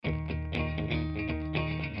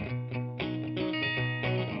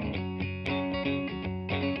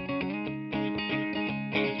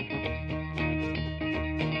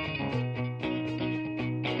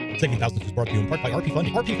Saving Thousands is brought to you in part by RP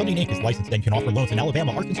Funding. RP Funding Inc. is licensed and can offer loans in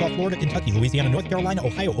Alabama, Arkansas, Florida, Kentucky, Louisiana, North Carolina,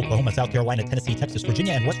 Ohio, Oklahoma, South Carolina, Tennessee, Texas,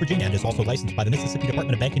 Virginia, and West Virginia, and is also licensed by the Mississippi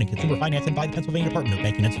Department of Banking and Consumer Finance and by the Pennsylvania Department of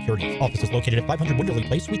Banking and Securities. Office is located at 500 Winderley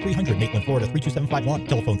Place, Suite 300, Maitland, Florida 32751.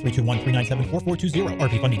 Telephone 321-397-4420.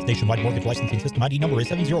 RP Funding's nationwide mortgage licensing system ID number is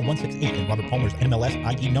 70168, and Robert Palmer's NMLS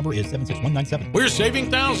ID number is 76197. We're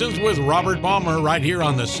saving thousands with Robert Palmer right here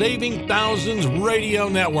on the Saving Thousands Radio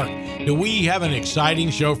Network. Do we have an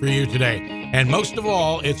exciting show for you today? And most of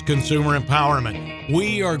all, it's consumer empowerment.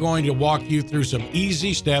 We are going to walk you through some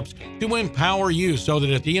easy steps to empower you so that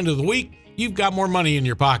at the end of the week, you've got more money in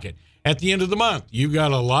your pocket. At the end of the month, you've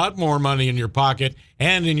got a lot more money in your pocket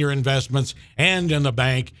and in your investments and in the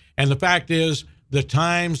bank. And the fact is, the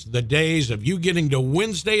times, the days of you getting to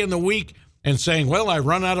Wednesday in the week and saying, well, I've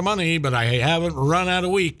run out of money, but I haven't run out of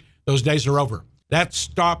week, those days are over. That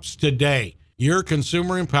stops today. Your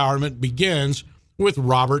consumer empowerment begins with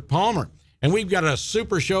Robert Palmer. And we've got a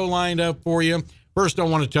super show lined up for you. First, I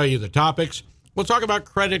want to tell you the topics. We'll talk about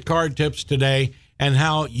credit card tips today and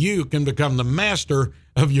how you can become the master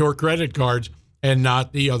of your credit cards and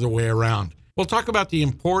not the other way around. We'll talk about the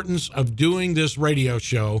importance of doing this radio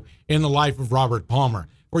show in the life of Robert Palmer,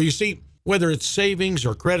 where you see, whether it's savings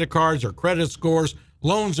or credit cards or credit scores,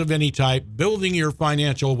 loans of any type, building your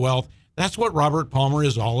financial wealth, that's what Robert Palmer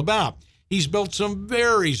is all about. He's built some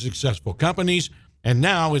very successful companies, and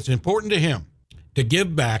now it's important to him to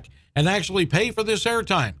give back and actually pay for this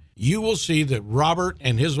airtime. You will see that Robert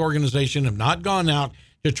and his organization have not gone out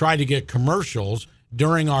to try to get commercials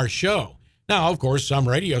during our show. Now, of course, some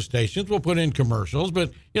radio stations will put in commercials,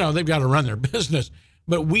 but, they've got to run their business.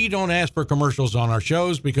 But we don't ask for commercials on our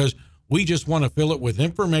shows because we just want to fill it with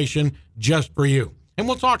information just for you. And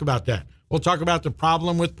we'll talk about that. We'll talk about the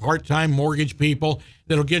problem with part-time mortgage people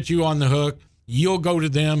that'll get you on the hook. You'll go to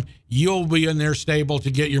them. You'll be in their stable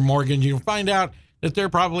to get your mortgage. You'll find out that they're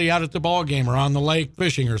probably out at the ball game or on the lake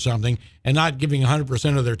fishing or something and not giving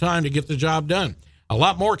 100% of their time to get the job done. A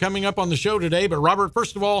lot more coming up on the show today. But, Robert,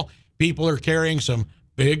 first of all, people are carrying some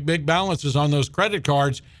big balances on those credit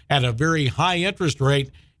cards at a very high interest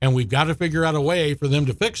rate, and we've got to figure out a way for them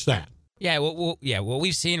to fix that. Yeah, what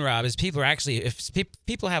we've seen, Rob, is people are actually, if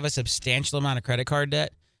people have a substantial amount of credit card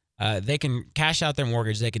debt, they can cash out their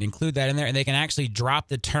mortgage, they can include that in there, and they can actually drop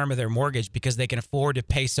the term of their mortgage because they can afford to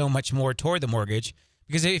pay so much more toward the mortgage.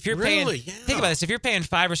 Because if you're paying, think about this, if you're paying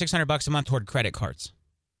 $500 or $600 a month toward credit cards,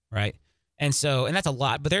 right? And that's a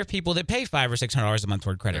lot, but there are people that pay $500 or $600 a month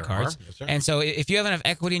toward credit cards. Yes, and so if you have enough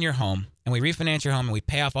equity in your home and we refinance your home and we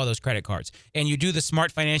pay off all those credit cards and you do the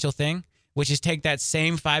smart financial thing, which is take that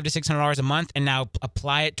same $500 to $600 a month and now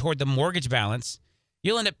apply it toward the mortgage balance,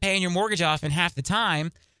 you'll end up paying your mortgage off in half the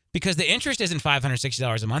time because the interest isn't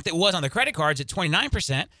 $560 a month. It was on the credit cards at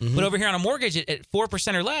 29%, but over here on a mortgage at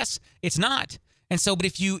 4% or less, it's not. And so, but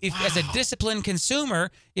if as a disciplined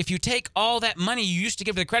consumer, if you take all that money you used to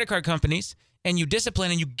give to the credit card companies and you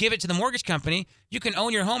discipline and you give it to the mortgage company, you can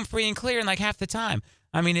own your home free and clear in like half the time.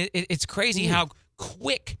 I mean, it's crazy how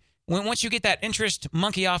quick, once you get that interest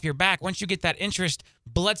monkey off your back, once you get that interest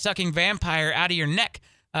blood-sucking vampire out of your neck,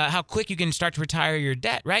 how quick you can start to retire your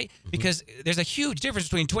debt, right? Because there's a huge difference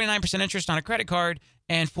between 29% interest on a credit card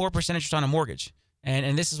and 4% interest on a mortgage.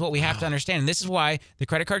 And this is what we have to understand. And this is why the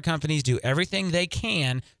credit card companies do everything they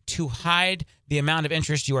can to hide the amount of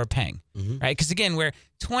interest you are paying, right? Because, again, where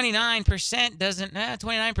 29% doesn't,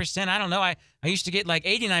 29%, I don't know. I used to get like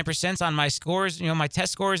 89% on my scores, my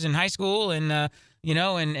test scores in high school. And, and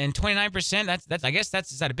 29%, that's I guess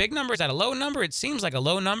is that a big number? Is that a low number? It seems like a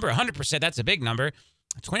low number. 100%, that's a big number.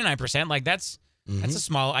 29%, like that's a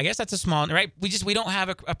small, I guess that's a small, right? We don't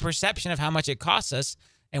have a perception of how much it costs us.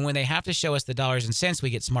 And when they have to show us the dollars and cents, we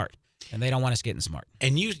get smart. And they don't want us getting smart.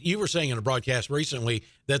 And you were saying in a broadcast recently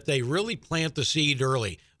that they really plant the seed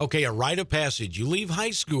early. Okay, a rite of passage. You leave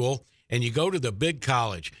high school and you go to the big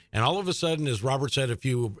college. And all of a sudden, as Robert said a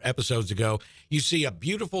few episodes ago, you see a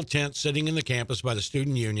beautiful tent sitting in the campus by the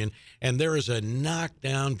student union. And there is a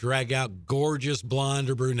knockdown, drag-out, gorgeous blonde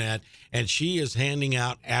or brunette. And she is handing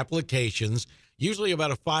out applications, usually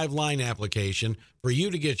about a 5-line application, for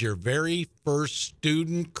you to get your very first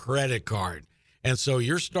student credit card. And so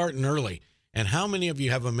you're starting early. And how many of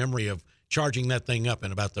you have a memory of charging that thing up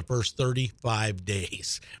in about the first 35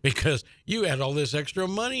 days? Because you had all this extra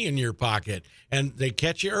money in your pocket. And they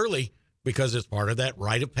catch you early because it's part of that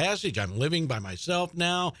rite of passage. I'm living by myself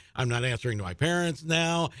now. I'm not answering to my parents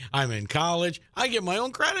now. I'm in college. I get my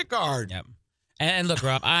own credit card. Yep. And look,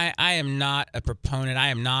 Rob, I am not a proponent. I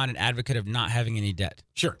am not an advocate of not having any debt.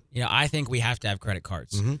 Sure. I think we have to have credit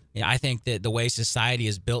cards. I think that the way society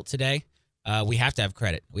is built today, We have to have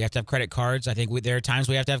credit. We have to have credit cards. I think there are times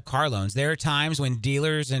we have to have car loans. There are times when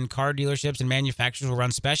dealers and car dealerships and manufacturers will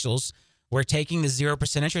run specials where taking the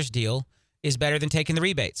 0% interest deal is better than taking the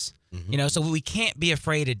rebates. So we can't be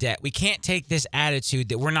afraid of debt. We can't take this attitude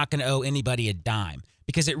that we're not going to owe anybody a dime,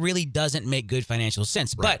 because it really doesn't make good financial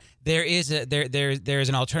sense. Right. But there is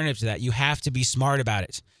an alternative to that. You have to be smart about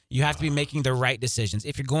it. You have to be making the right decisions.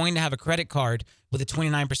 If you're going to have a credit card with a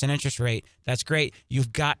 29% interest rate, that's great.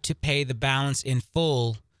 You've got to pay the balance in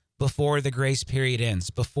full before the grace period ends,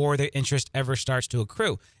 before the interest ever starts to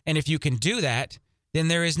accrue. And if you can do that, then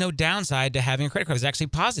there is no downside to having a credit card. There's actually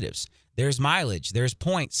positives. There's mileage, there's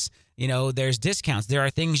points, there's discounts. There are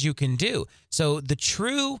things you can do. So the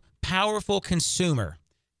true powerful consumer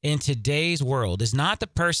in today's world is not the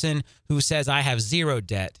person who says, I have zero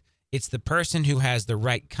debt. It's the person who has the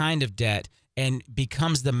right kind of debt and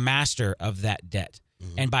becomes the master of that debt.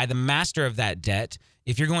 And by the master of that debt,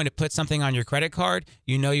 if you're going to put something on your credit card,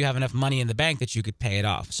 you have enough money in the bank that you could pay it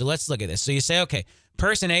off. So let's look at this. So you say, okay,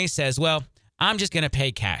 person A says, well, I'm just going to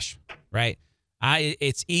pay cash, right?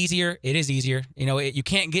 It's easier. It is easier. You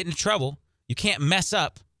can't get into trouble. You can't mess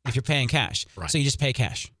up if you're paying cash. Right. So you just pay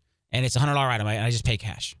cash. And it's a $100 item, and I just pay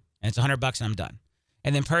cash. And it's $100 and I'm done.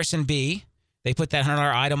 And then person B, they put that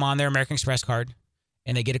 $100 item on their American Express card,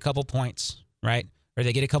 and they get a couple points, right? Or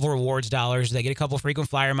they get a couple rewards dollars. They get a couple frequent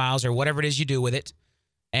flyer miles, or whatever it is you do with it.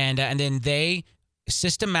 And then they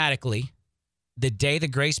systematically, the day the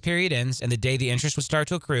grace period ends and the day the interest would start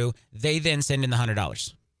to accrue, they then send in the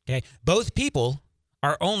 $100. Okay, both people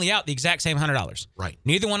are only out the exact same $100. Right.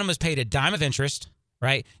 Neither one of them has paid a dime of interest.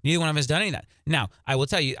 Right. Neither one of them has done any of that. Now, I will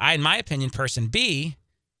tell you, in my opinion, person B,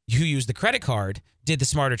 who used the credit card, did the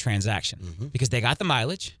smarter transaction because they got the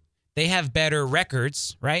mileage. They have better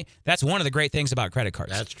records, right? That's one of the great things about credit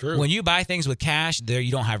cards. That's true. When you buy things with cash,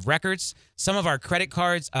 you don't have records. Some of our credit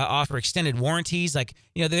cards offer extended warranties. Like,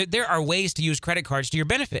 there are ways to use credit cards to your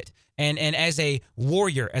benefit. And as a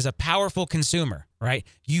warrior, as a powerful consumer, right,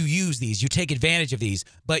 you use these, you take advantage of these,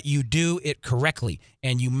 but you do it correctly.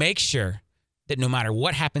 And you make sure that no matter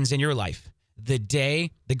what happens in your life, the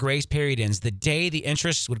day the grace period ends, the day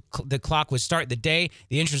the clock would start, the day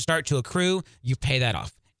the interest start to accrue, you pay that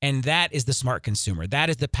off. And that is the smart consumer. That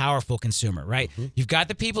is the powerful consumer, right? You've got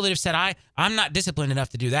the people that have said, I'm not disciplined enough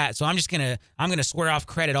to do that, so I'm gonna swear off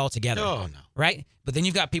credit altogether. Oh, no. Right? But then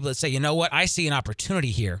you've got people that say, you know what? I see an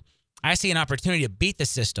opportunity here. I see an opportunity to beat the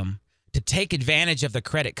system, to take advantage of the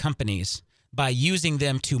credit companies by using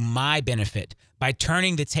them to my benefit, by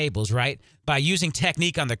turning the tables, right? By using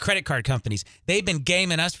technique on the credit card companies. They've been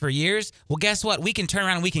gaming us for years. Well, guess what? We can turn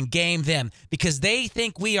around and we can game them because they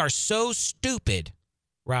think we are so stupid,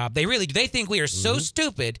 Rob. They really do. They think we are so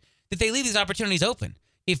stupid that they leave these opportunities open.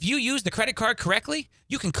 If you use the credit card correctly,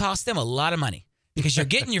 you can cost them a lot of money because you're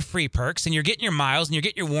getting your free perks and you're getting your miles and you're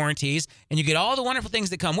getting your warranties and you get all the wonderful things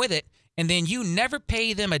that come with it. And then you never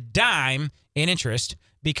pay them a dime in interest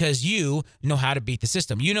because you know how to beat the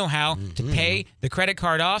system. You know how to pay the credit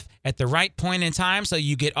card off at the right point in time so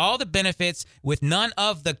you get all the benefits with none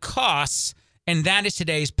of the costs. And that is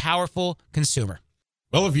today's powerful consumer.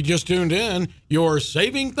 Well, if you just tuned in, you're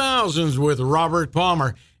saving thousands with Robert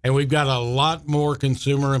Palmer, and we've got a lot more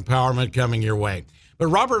consumer empowerment coming your way. But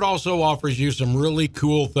Robert also offers you some really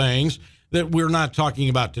cool things that we're not talking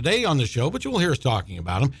about today on the show, but you'll hear us talking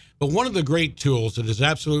about them. But one of the great tools that is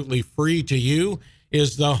absolutely free to you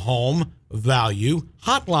is the Home Value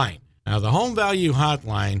Hotline. Now, the Home Value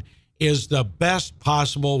Hotline is the best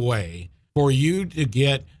possible way for you to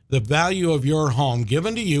get the value of your home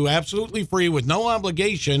given to you absolutely free with no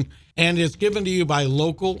obligation, and it's given to you by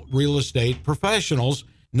local real estate professionals,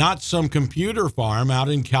 not some computer farm out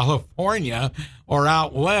in California or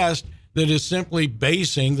out west that is simply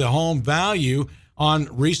basing the home value on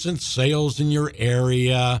recent sales in your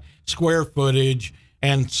area, square footage,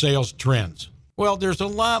 and sales trends. Well, there's a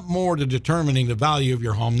lot more to determining the value of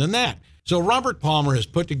your home than that. So Robert Palmer has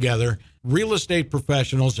put together real estate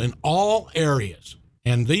professionals in all areas.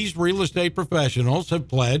 And these real estate professionals have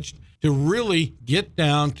pledged to really get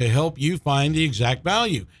down to help you find the exact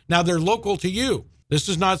value. Now, they're local to you. This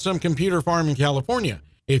is not some computer farm in California.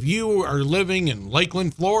 If you are living in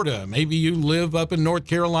Lakeland, Florida, maybe you live up in North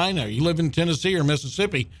Carolina, or you live in Tennessee or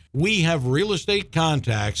Mississippi, we have real estate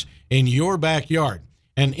contacts in your backyard.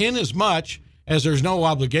 And in as much as there's no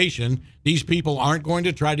obligation, these people aren't going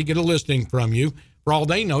to try to get a listing from you. For all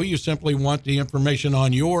they know, you simply want the information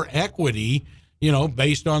on your equity,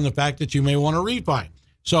 based on the fact that you may want to refi.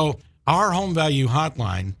 So our Home Value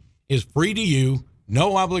Hotline is free to you,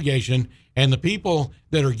 no obligation, and the people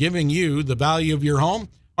that are giving you the value of your home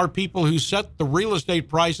are people who set the real estate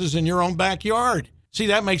prices in your own backyard. See,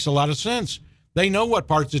 that makes a lot of sense. They know what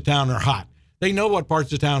parts of town are hot. They know what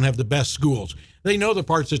parts of town have the best schools. They know the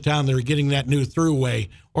parts of town that are getting that new throughway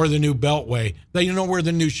or the new beltway. They know where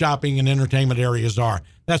the new shopping and entertainment areas are.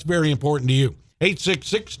 That's very important to you.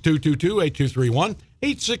 866-222-8231.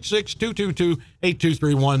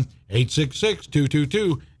 866-222-8231.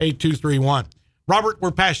 866-222-8231. Robert,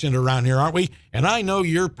 we're passionate around here, aren't we? And I know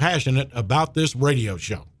you're passionate about this radio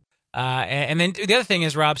show. And then the other thing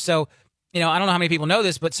is, Rob, so, I don't know how many people know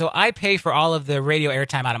this, but so I pay for all of the radio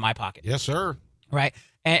airtime out of my pocket. Yes, sir. Right.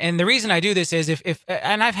 And the reason I do this is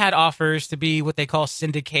and I've had offers to be what they call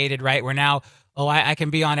syndicated, right? Where now, I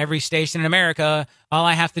can be on every station in America. All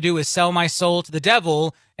I have to do is sell my soul to the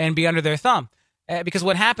devil and be under their thumb. Because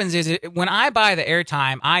what happens is when I buy the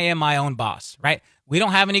airtime, I am my own boss, right? We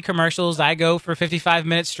don't have any commercials. I go for 55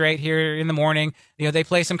 minutes straight here in the morning. They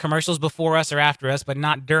play some commercials before us or after us, but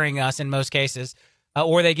not during us in most cases.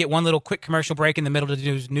 Or they get one little quick commercial break in the middle to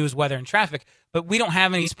do news, weather, and traffic. But we don't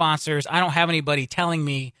have any sponsors. I don't have anybody telling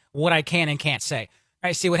me what I can and can't say.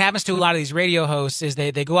 Right? See, what happens to a lot of these radio hosts is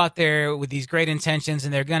they go out there with these great intentions,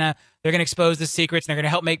 and they're gonna expose the secrets, and they're gonna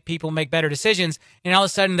help make people make better decisions. And all of a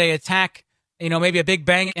sudden, they attack, maybe a big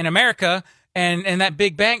bank in America, and that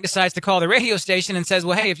big bank decides to call the radio station and says,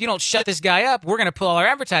 well, hey, if you don't shut this guy up, we're gonna pull all our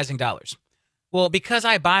advertising dollars. Well, because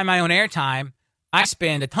I buy my own airtime, I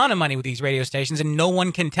spend a ton of money with these radio stations, and no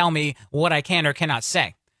one can tell me what I can or cannot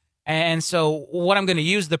say. And so what I'm going to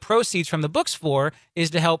use the proceeds from the books for is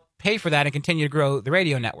to help pay for that and continue to grow the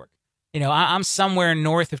radio network. I'm somewhere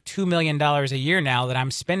north of $2 million a year now that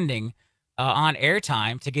I'm spending on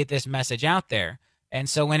airtime to get this message out there. And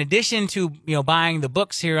so in addition to, buying the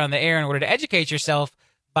books here on the air in order to educate yourself,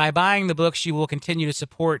 by buying the books, you will continue to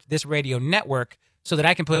support this radio network so that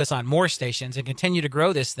I can put us on more stations and continue to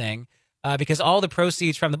grow this thing. Because all the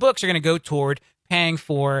proceeds from the books are going to go toward paying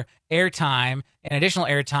for airtime and additional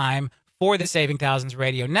airtime for the Saving Thousands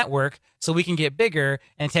radio network so we can get bigger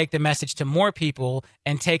and take the message to more people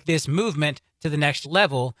and take this movement to the next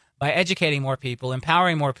level by educating more people,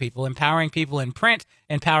 empowering people in print,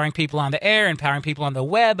 empowering people on the air, empowering people on the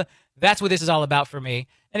web. That's what this is all about for me.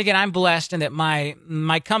 And again, I'm blessed in that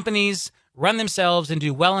my companies run themselves and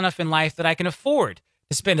do well enough in life that I can afford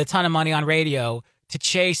to spend a ton of money on radio to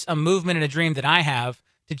chase a movement and a dream that I have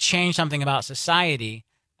to change something about society.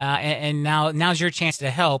 And now's your chance to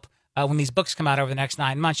help. When these books come out over the next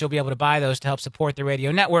 9 months, you'll be able to buy those to help support the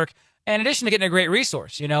radio network. In addition to getting a great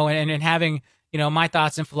resource, and having, my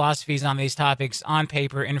thoughts and philosophies on these topics on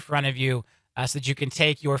paper in front of you so that you can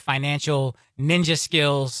take your financial ninja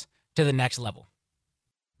skills to the next level.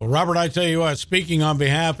 Well, Robert, I tell you what, speaking on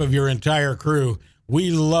behalf of your entire crew,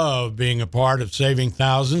 we love being a part of Saving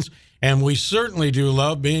Thousands. And we certainly do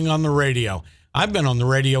love being on the radio. I've been on the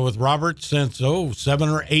radio with Robert since, 7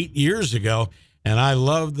 or 8 years ago. And I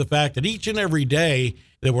love the fact that each and every day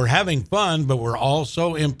that we're having fun, but we're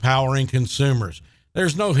also empowering consumers.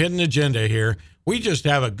 There's no hidden agenda here. We just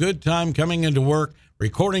have a good time coming into work,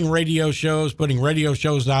 recording radio shows, putting radio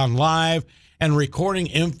shows on live, and recording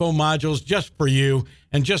info modules just for you,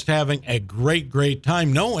 and just having a great, great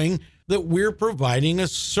time knowing that we're providing a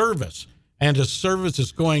service. And a service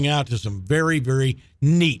is going out to some very, very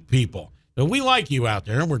neat people. So we like you out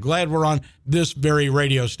there, and we're glad we're on this very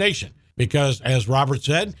radio station because, as Robert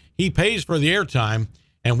said, he pays for the airtime,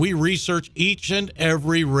 and we research each and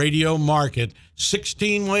every radio market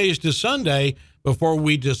 16 ways to Sunday before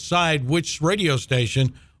we decide which radio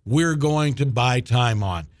station we're going to buy time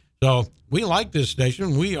on. So we like this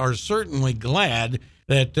station. We are certainly glad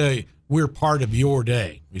that we're part of your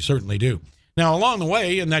day. We certainly do. Now, along the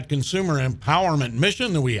way, in that consumer empowerment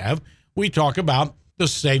mission that we have, we talk about the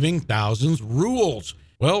Saving Thousands rules.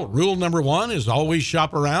 Well, rule number 1 is always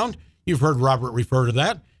shop around. You've heard Robert refer to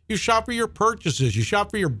that. You shop for your purchases. You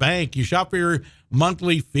shop for your bank. You shop for your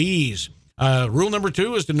monthly fees. Rule number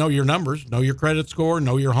 2 is to know your numbers, know your credit score,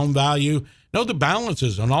 know your home value, know the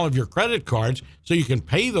balances on all of your credit cards so you can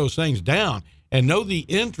pay those things down, and know the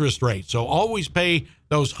interest rate. So always pay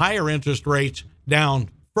those higher interest rates down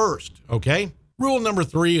first, okay? Rule number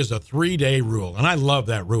 3 is a 3-day rule, and I love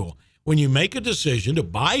that rule. When you make a decision to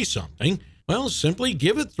buy something, well, simply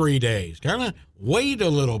give it 3 days. Kind of wait a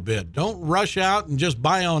little bit. Don't rush out and just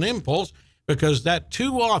buy on impulse, because that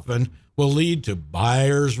too often will lead to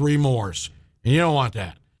buyer's remorse, and you don't want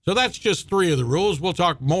that. So that's just 3 of the rules. We'll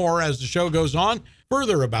talk more as the show goes on,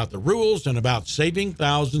 further about the rules and about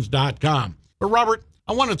SavingThousands.com. But Robert,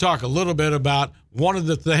 I want to talk a little bit about one of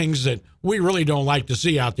the things that we really don't like to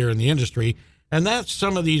see out there in the industry, and that's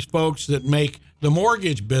some of these folks that make the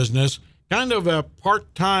mortgage business kind of a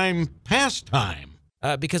part-time pastime.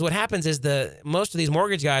 because what happens is most of these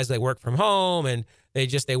mortgage guys, they work from home and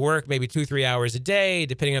they work maybe 2-3 hours a day,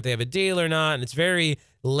 depending on if they have a deal or not. And it's very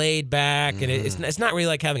laid back, and it's not really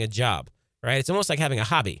like having a job, right? It's almost like having a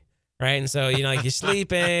hobby, right? And so, like you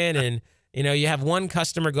sleep in and, you have one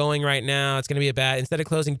customer going right now. It's going to be instead of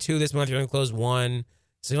closing 2 this month, you're going to close 1.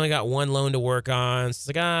 So you only got 1 loan to work on. So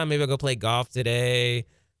it's like, maybe I'll go play golf today.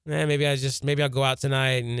 Maybe I'll go out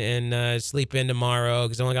tonight and sleep in tomorrow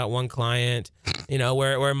because I only got 1 client.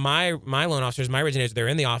 Where my loan officers, my originators, they're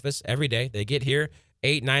in the office every day. They get here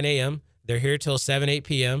 8, 9 a.m. They're here till 7, 8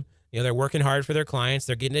 p.m. They're working hard for their clients.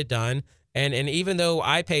 They're getting it done. And even though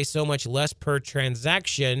I pay so much less per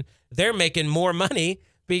transaction, they're making more money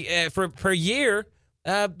per year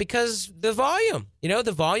because the volume.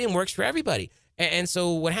 The volume works for everybody. And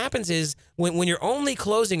so what happens is when you're only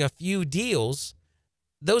closing a few deals,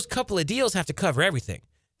 those couple of deals have to cover everything.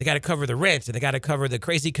 They got to cover the rent, and they got to cover the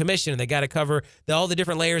crazy commission, and they got to cover all the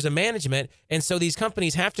different layers of management. And so these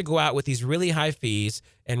companies have to go out with these really high fees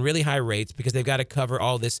and really high rates because they've got to cover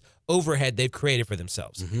all this overhead they've created for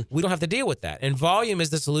themselves. We don't have to deal with that. And volume is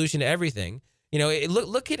the solution to everything.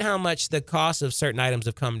 Look at how much the cost of certain items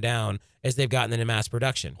have come down as they've gotten into mass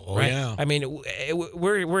production. Oh, right? yeah. I mean,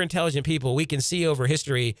 we're intelligent people. We can see over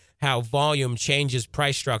history how volume changes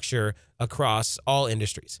price structure across all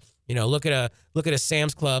industries. Look at a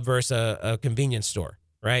Sam's Club versus a convenience store,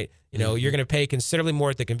 right? You're going to pay considerably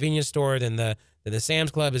more at the convenience store than the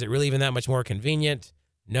Sam's Club. Is it really even that much more convenient?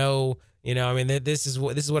 No. This is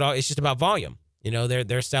what it's just about volume.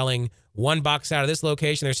 They're selling 1 box out of this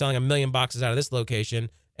location. They're selling 1 million boxes out of this location.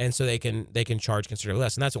 And so they can charge considerably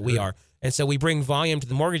less. And that's what we are. And so we bring volume to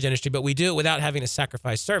the mortgage industry, but we do it without having to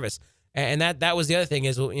sacrifice service. And that was the other thing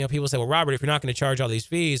is, people say, well, Robert, if you're not going to charge all these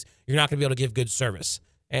fees, you're not going to be able to give good service.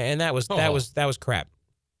 And that was crap.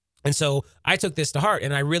 And so I took this to heart,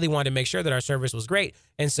 and I really wanted to make sure that our service was great.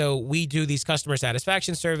 And so we do these customer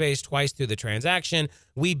satisfaction surveys twice through the transaction.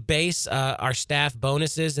 We base our staff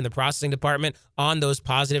bonuses in the processing department on those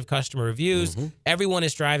positive customer reviews. Everyone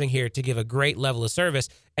is striving here to give a great level of service.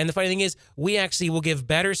 And the funny thing is, we actually will give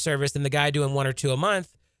better service than the guy doing 1 or 2 a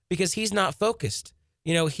month because he's not focused.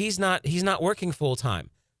 He's not working full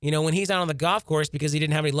time. When he's out on the golf course because he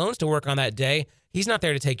didn't have any loans to work on that day, he's not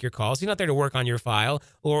there to take your calls. He's not there to work on your file.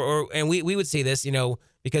 And we would see this,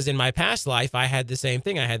 because in my past life, I had the same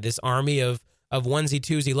thing. I had this army of onesie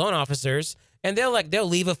twosie loan officers, and they'll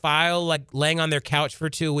leave a file like laying on their couch for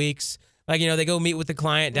 2 weeks. They go meet with the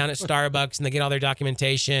client down at Starbucks and they get all their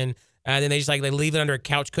documentation. And then they just they leave it under a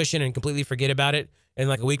couch cushion and completely forget about it. And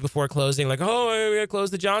a week before closing, we gotta close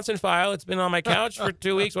the Johnson file. It's been on my couch for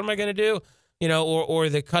 2 weeks. What am I going to do? Or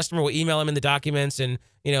the customer will email them in the documents and,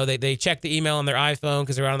 they check the email on their iPhone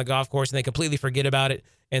because they're out on the golf course and they completely forget about it.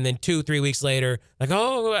 And then 2-3 weeks later, I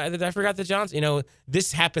forgot the Johnson.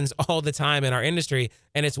 This happens all the time in our industry.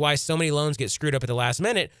 And it's why so many loans get screwed up at the last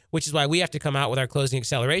minute, which is why we have to come out with our closing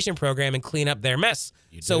acceleration program and clean up their mess.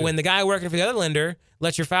 So when the guy working for the other lender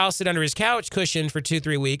lets your file sit under his couch cushion for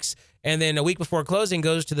 2-3 weeks, and then a week before closing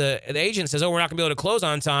goes to the agent and says, we're not going to be able to close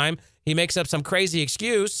on time. He makes up some crazy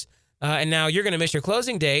excuse. And now you're going to miss your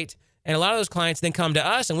closing date. And a lot of those clients then come to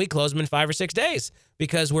us and we close them in 5 or 6 days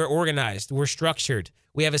because we're organized, we're structured,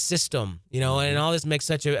 we have a system, and all this makes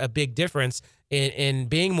such a big difference in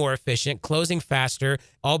being more efficient, closing faster,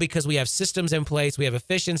 all because we have systems in place, we have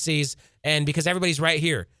efficiencies, and because everybody's right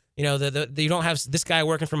here. You don't have this guy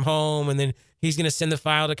working from home and then he's going to send the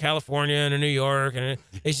file to California and New York, and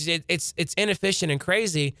it's inefficient and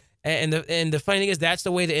crazy. And the funny thing is that's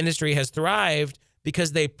the way the industry has thrived.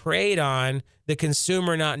 Because they preyed on the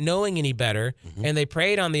consumer not knowing any better, and they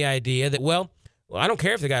preyed on the idea that, well, I don't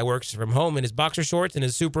care if the guy works from home in his boxer shorts and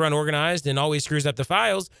is super unorganized and always screws up the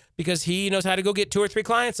files because he knows how to go get 2 or 3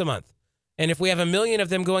 clients a month. And if we have 1 million of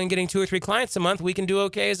them going and getting 2 or 3 clients a month, we can do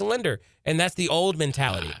okay as a lender. And that's the old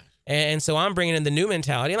mentality. And so I'm bringing in the new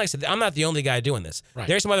mentality. And like I said, I'm not the only guy doing this. Right.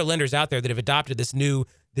 There's some other lenders out there that have adopted this new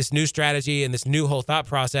strategy and this new whole thought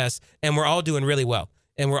process, and we're all doing really well.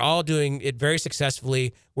 And we're all doing it very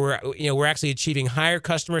successfully. We're actually achieving higher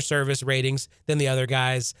customer service ratings than the other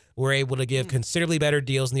guys. We're able to give considerably better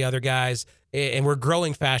deals than the other guys, and we're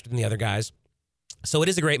growing faster than the other guys. So it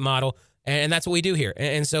is a great model, and that's what we do here.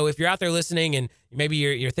 And so if you're out there listening and maybe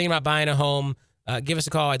you're thinking about buying a home, give us a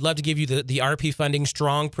call. I'd love to give you the RP Funding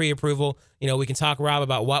Strong Pre-Approval. We can talk, Rob,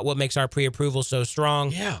 about what makes our pre-approval so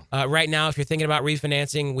strong. Yeah. Right now, if you're thinking about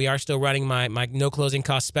refinancing, we are still running my no closing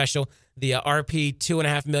cost special, the RP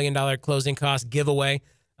 $2.5 million closing cost giveaway.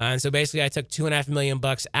 And so basically, I took $2.5 million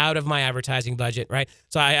out of my advertising budget, right?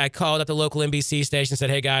 So I called up the local NBC station and said,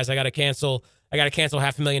 hey, guys, I got to cancel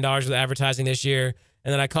 $500,000 of advertising this year.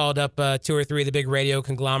 And then I called up 2 or 3 of the big radio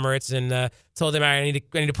conglomerates and told them I need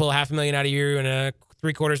to pull $500,000 out of you and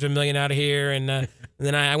 $750,000 out of here. And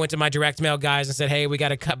then I went to my direct mail guys and said, hey, we got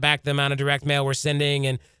to cut back the amount of direct mail we're sending.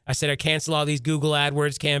 And I said, I cancel all these Google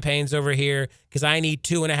AdWords campaigns over here because I need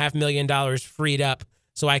 $2.5 million freed up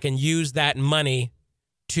so I can use that money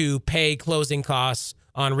to pay closing costs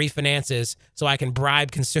on refinances so I can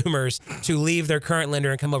bribe consumers to leave their current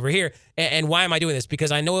lender and come over here. And why am I doing this?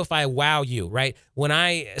 Because I know if I wow you, right?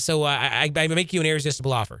 I make you an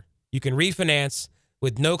irresistible offer. You can refinance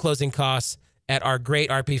with no closing costs at our great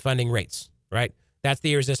RP funding rates, right? That's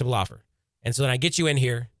the irresistible offer. And so then I get you in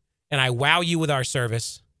here and I wow you with our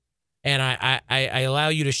service and I allow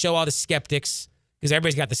you to show all the skeptics, because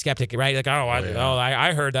everybody's got the skeptic, right? Like,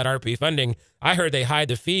 I heard that RP funding. I heard they hide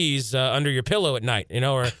the fees under your pillow at night,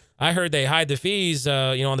 or I heard they hide the fees,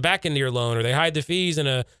 on the back end of your loan, or they hide the fees in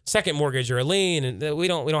a second mortgage or a lien, and we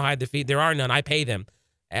don't hide the fee. There are none. I pay them.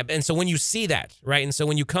 And so when you see that, right, and so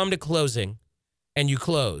when you come to closing and you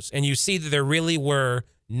close and you see that there really were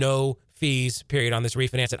no fees, period, on this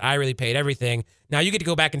refinance, that I really paid everything, now you get to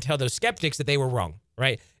go back and tell those skeptics that they were wrong.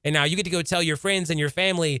 Right. And now you get to go tell your friends and your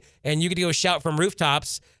family, and you get to go shout from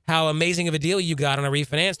rooftops how amazing of a deal you got on a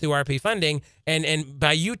refinance through RP funding. And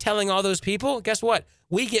by you telling all those people, guess what?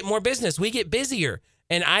 We get more business. We get busier.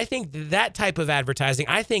 And I think that type of advertising,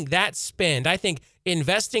 I think that spend, I think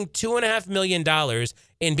investing $2.5 million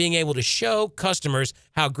in being able to show customers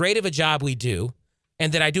how great of a job we do,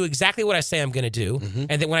 and that I do exactly what I say I'm going to do,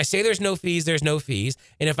 and that when I say there's no fees, there's no fees,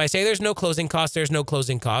 and if I say there's no closing costs, there's no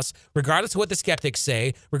closing costs, regardless of what the skeptics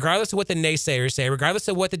say, regardless of what the naysayers say, regardless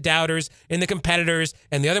of what the doubters and the competitors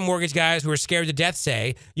and the other mortgage guys who are scared to death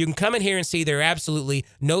say, you can come in here and see there are absolutely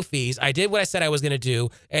no fees. I did what I said I was going to do,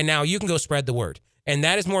 and now you can go spread the word. And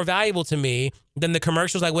that is more valuable to me than the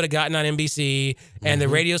commercials I would have gotten on NBC and the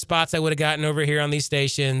radio spots I would have gotten over here on these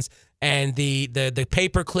stations, and the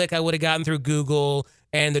pay-per-click I would have gotten through Google,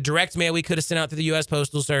 and the direct mail we could have sent out to the U.S.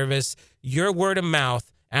 Postal Service. Your word of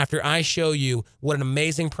mouth, after I show you what an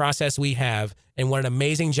amazing process we have and what an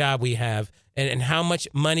amazing job we have, and how much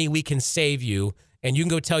money we can save you, and you can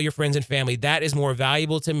go tell your friends and family, that is more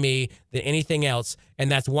valuable to me than anything else.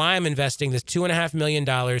 And that's why I'm investing this $2.5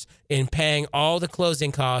 million in paying all the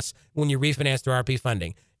closing costs when you refinance through RP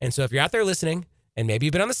funding. And so if you're out there listening, and maybe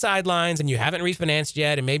you've been on the sidelines and you haven't refinanced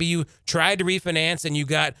yet, and maybe you tried to refinance and you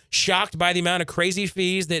got shocked by the amount of crazy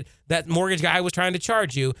fees that mortgage guy was trying to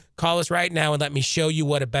charge you, call us right now and let me show you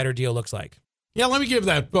what a better deal looks like. Yeah, let me give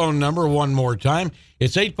that phone number one more time.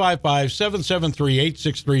 It's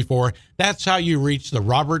 855-773-8634. That's how you reach the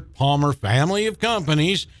Robert Palmer family of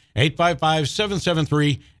companies.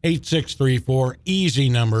 855-773-8634. Easy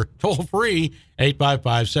number, toll free,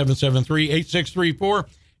 855-773-8634.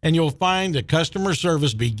 And you'll find that customer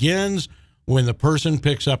service begins when the person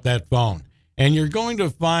picks up that phone. And you're going to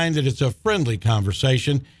find that it's a friendly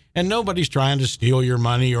conversation, and nobody's trying to steal your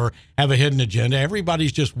money or have a hidden agenda.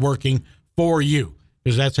 Everybody's just working for you,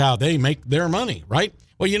 because that's how they make their money, right?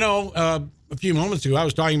 Well, a few moments ago, I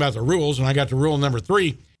was talking about the rules, and I got to rule number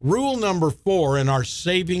 3. Rule number 4 in our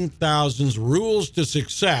Saving Thousands Rules to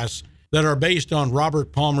Success that are based on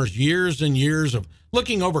Robert Palmer's years and years of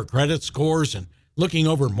looking over credit scores and looking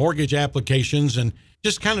over mortgage applications and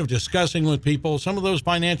just kind of discussing with people some of those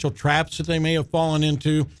financial traps that they may have fallen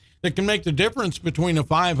into that can make the difference between a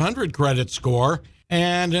 500 credit score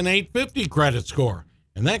and an 850 credit score.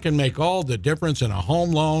 And that can make all the difference in a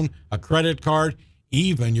home loan, a credit card,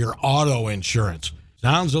 even your auto insurance.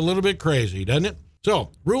 Sounds a little bit crazy, doesn't it?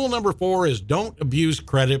 So rule number 4 is don't abuse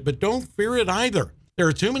credit, but don't fear it either. There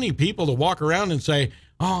are too many people to walk around and say,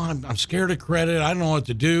 oh, I'm scared of credit, I don't know what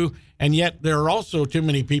to do. And yet there are also too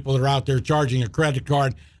many people that are out there charging a credit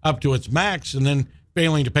card up to its max and then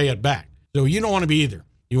failing to pay it back. So you don't want to be either.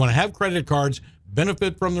 You want to have credit cards,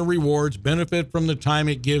 benefit from the rewards, benefit from the time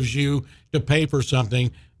it gives you to pay for something,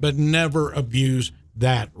 but never abuse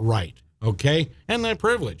that right, okay? And that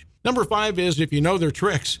privilege. Number 5 is if you know their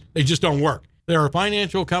tricks, they just don't work. There are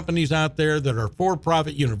financial companies out there, that are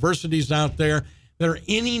for-profit universities out there, there are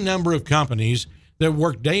any number of companies that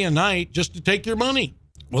work day and night just to take your money.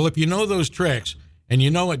 Well, if you know those tricks and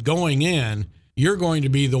you know it going in, you're going to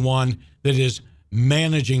be the one that is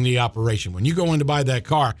managing the operation. When you go in to buy that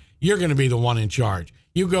car, you're going to be the one in charge.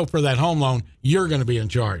 You go for that home loan, you're going to be in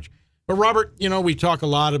charge. But Robert, we talk a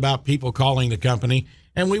lot about people calling the company,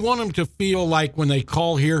 and we want them to feel like when they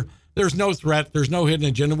call here, there's no threat, there's no hidden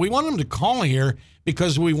agenda. We want them to call here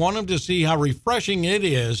because we want them to see how refreshing it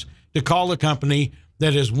is to call a company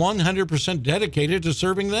that is 100% dedicated to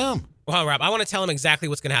serving them. Well, Rob, I want to tell them exactly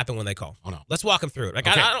what's going to happen when they call. Oh, no. Let's walk them through it. Like,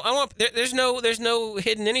 Okay. I want. There's no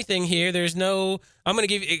hidden anything here. There's no. I'm going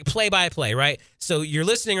to give you play by play, right? So you're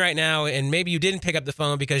listening right now, and maybe you didn't pick up the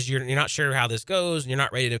phone because you're not sure how this goes, and you're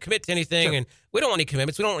not ready to commit to anything. Sure. And we don't want any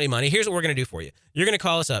commitments. We don't want any money. Here's what we're going to do for you. You're going to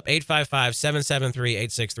call us up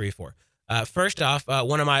 855-773-8634. First off,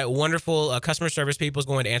 one of my wonderful customer service people is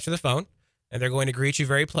going to answer the phone. And they're going to greet you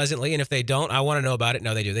very pleasantly. And if they don't, I want to know about it.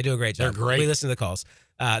 No, they do. They do a great job. They're great. We listen to the calls.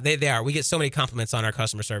 They are. We get so many compliments on our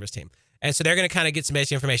customer service team. And so they're going to kind of get some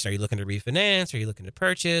basic information. Are you looking to refinance? Are you looking to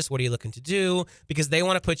purchase? What are you looking to do? Because they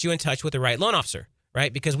want to put you in touch with the right loan officer,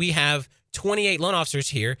 right? Because we have 28 loan officers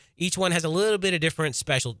here. Each one has a little bit of different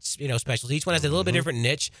specials. Each one has a little bit different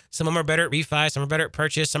niche. Some of them are better at refi. Some are better at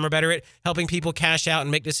purchase. Some are better at helping people cash out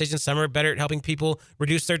and make decisions. Some are better at helping people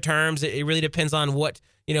reduce their terms. It really depends on what,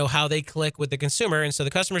 how they click with the consumer. And so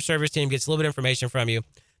the customer service team gets a little bit of information from you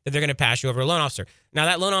that they're going to pass you over to a loan officer. Now,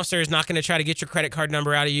 that loan officer is not going to try to get your credit card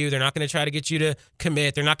number out of you. They're not going to try to get you to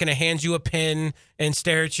commit. They're not going to hand you a pen and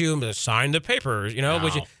stare at you and sign the papers. No.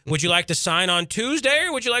 Would you like to sign on Tuesday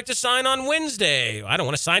or would you like to sign on Wednesday? I don't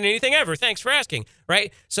want to sign anything ever. Thanks for asking,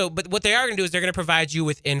 right? So, but what they are going to do is they're going to provide you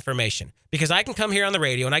with information, because I can come here on the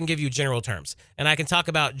radio and I can give you general terms and I can talk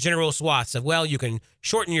about general swaths of, well, you can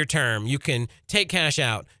shorten your term, you can take cash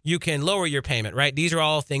out, you can lower your payment, right? These are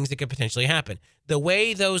all things that could potentially happen. The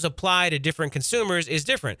way those apply to different consumers is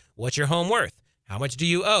different. What's your home worth? How much do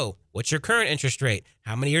you owe? What's your current interest rate?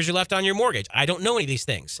 How many years are left on your mortgage? I don't know any of these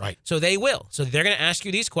things. Right. So they will. So they're going to ask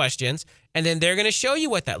you these questions, and then they're going to show you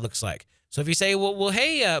what that looks like. So if you say, well,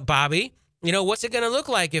 hey, Bobby, what's it going to look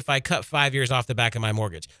like if I cut 5 years off the back of my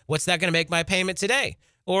mortgage? What's that going to make my payment today?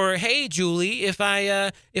 Or, hey, Julie, if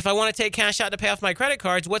I want to take cash out to pay off my credit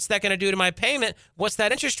cards, what's that going to do to my payment? What's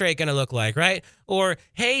that interest rate going to look like, right? Or,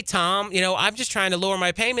 hey, Tom, I'm just trying to lower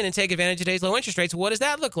my payment and take advantage of today's low interest rates. What does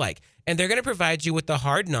that look like? And they're going to provide you with the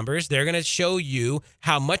hard numbers. They're going to show you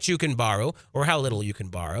how much you can borrow or how little you can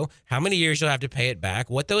borrow, how many years you'll have to pay it back,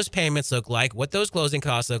 what those payments look like, what those closing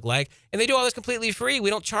costs look like. And they do all this completely free. We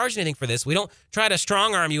don't charge anything for this. We don't try to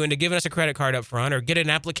strong arm you into giving us a credit card up front or get an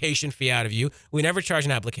application fee out of you. We never charge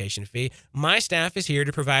an application fee. My staff is here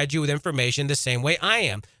to provide you with information the same way I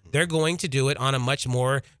am. They're going to do it on a much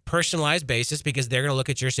more personalized basis because they're going to look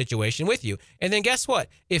at your situation with you. And then guess what?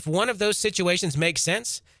 If one of those situations makes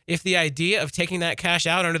sense, if the idea of taking that cash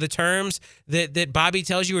out under the terms that Bobby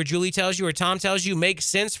tells you or Julie tells you or Tom tells you makes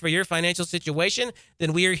sense for your financial situation,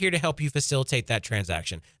 then we are here to help you facilitate that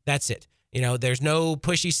transaction. That's it. There's no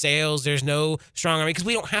pushy sales. There's no strong arming because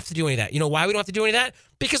we don't have to do any of that. You know why we don't have to do any of that?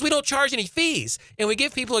 Because we don't charge any fees and we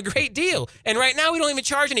give people a great deal. And right now we don't even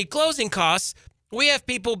charge any closing costs. We have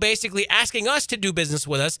people basically asking us to do business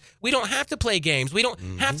with us. We don't have to play games. We don't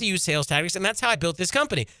have to use sales tactics, and that's how I built this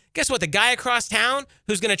company. Guess what? The guy across town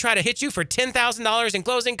who's going to try to hit you for $10,000 in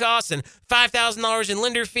closing costs and $5,000 in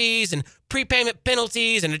lender fees and prepayment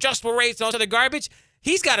penalties and adjustable rates and all this other garbage,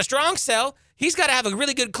 he's got a strong sell. He's got to have a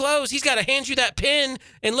really good close. He's got to hand you that pin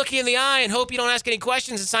and look you in the eye and hope you don't ask any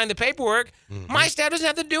questions and sign the paperwork. My staff doesn't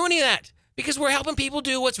have to do any of that, because we're helping people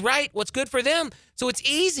do what's right, what's good for them. So it's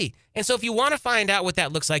easy. And so if you want to find out what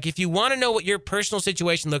that looks like, if you want to know what your personal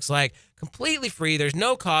situation looks like, completely free, there's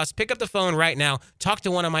no cost, pick up the phone right now, talk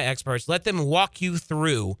to one of my experts, let them walk you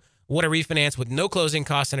through what a refinance with no closing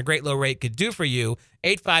costs and a great low rate could do for you.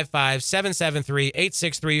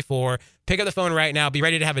 855-773-8634. Pick up the phone right now. Be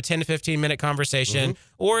ready to have a 10 to 15-minute conversation.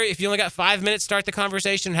 Or if you only got 5 minutes, start the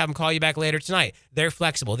conversation and have them call you back later tonight. They're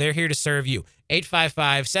flexible. They're here to serve you.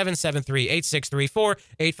 855-773-8634,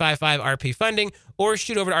 855-RP-FUNDING, or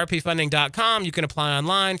shoot over to rpfunding.com. You can apply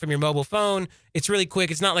online from your mobile phone. It's really quick.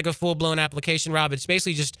 It's not like a full-blown application, Rob. It's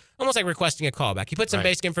basically just almost like requesting a callback. You put some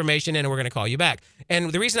basic information in and we're going to call you back.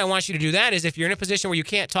 And the reason I want you to do that is if you're in a position where you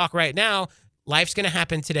can't talk right now, life's going to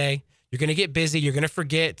happen today. You're going to get busy. You're going to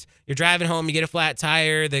forget. You're driving home. You get a flat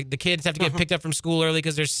tire. The kids have to get picked up from school early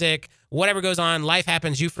because they're sick. Whatever goes on, life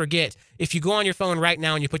happens. You forget. If you go on your phone right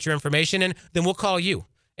now and you put your information in, then we'll call you.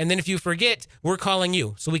 And then if you forget, we're calling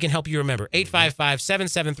you so we can help you remember.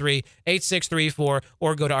 855-773-8634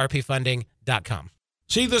 or go to rpfunding.com.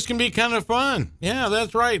 See, this can be kind of fun. Yeah,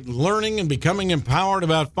 that's right. Learning and becoming empowered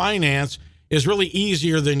about finance is really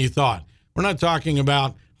easier than you thought. We're not talking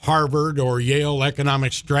about Harvard or Yale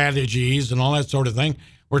economic strategies and all that sort of thing.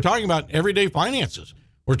 We're talking about everyday finances.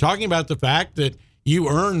 We're talking about the fact that you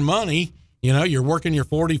earn money. You're working your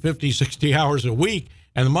 40, 50, 60 hours a week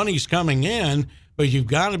and the money's coming in, but you've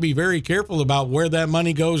got to be very careful about where that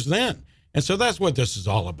money goes then. And so that's what this is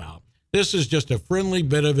all about. This is just a friendly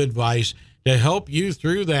bit of advice to help you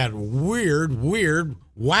through that weird,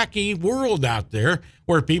 wacky world out there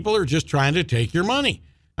where people are just trying to take your money.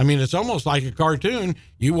 I mean, it's almost like a cartoon.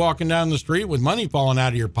 You walking down the street with money falling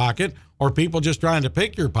out of your pocket, or people just trying to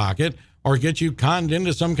pick your pocket or get you conned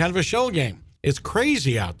into some kind of a shell game. It's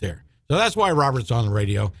crazy out there. So that's why Robert's on the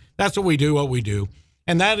radio. That's what we do.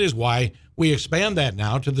 And that is why we expand that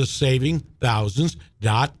now to the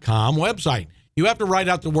savingthousands.com website. You have to write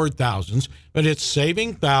out the word thousands, but it's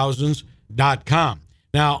savingthousands.com.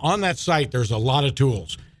 Now, on that site, there's a lot of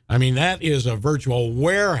tools. I mean, that is a virtual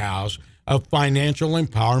warehouse of financial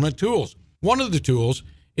empowerment tools. One of the tools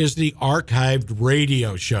is the archived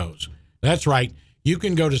radio shows. That's right. You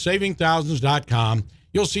can go to savingthousands.com.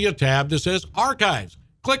 You'll see a tab that says Archives.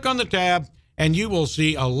 Click on the tab, and you will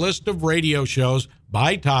see a list of radio shows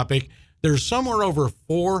by topic. There's somewhere over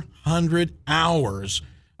 400 hours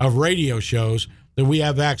of radio shows that we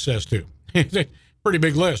have access to. It's a pretty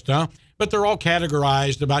big list, huh? But they're all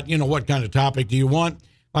categorized about, what kind of topic do you want.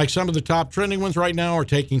 Like some of the top trending ones right now are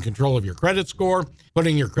taking control of your credit score,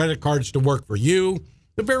 putting your credit cards to work for you,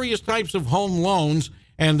 the various types of home loans,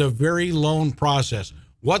 and the very loan process.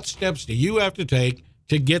 What steps do you have to take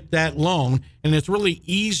to get that loan? And it's really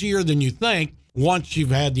easier than you think once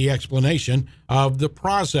you've had the explanation of the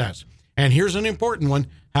process. And here's an important one,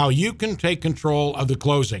 how you can take control of the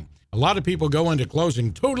closing. A lot of people go into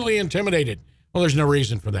closing totally intimidated. Well, there's no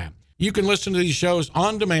reason for that. You can listen to these shows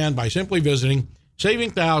on demand by simply visiting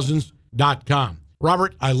savingthousands.com.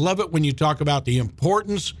 Robert, I love it when you talk about the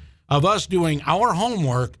importance of us doing our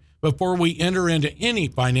homework before we enter into any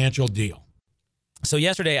financial deal. So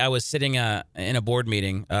yesterday I was sitting in a board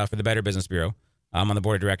meeting for the Better Business Bureau. I'm on the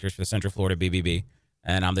board of directors for the Central Florida BBB,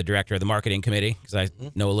 and I'm the director of the marketing committee because I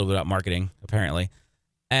know a little bit about marketing, apparently.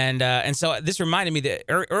 And so this reminded me that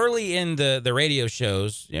early in the radio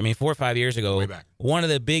shows, 4 or 5 years ago, Way back. one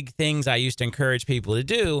of the big things I used to encourage people to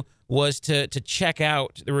do was to check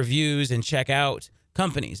out the reviews and check out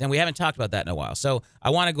companies. And we haven't talked about that in a while. So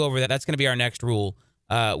I want to go over that. That's going to be our next rule,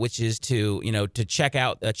 which is to check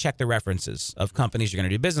the references of companies you're going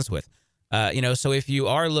to do business with. So if you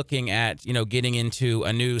are looking at, getting into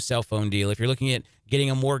a new cell phone deal, if you're looking at getting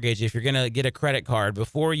a mortgage, if you're going to get a credit card,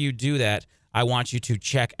 before you do that, I want you to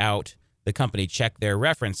check out the company, check their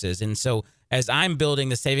references. And so as I'm building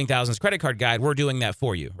the Saving Thousands credit card guide, we're doing that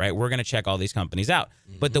for you, right? We're going to check all these companies out.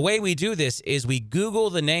 Mm-hmm. But the way we do this is we Google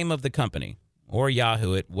the name of the company or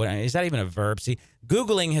Yahoo it. Is that even a verb? See,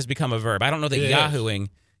 Googling has become a verb. I don't know that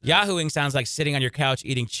Yahooing sounds like sitting on your couch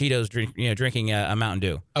eating Cheetos, drinking a Mountain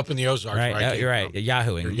Dew. Up in the Ozarks, right? You're right.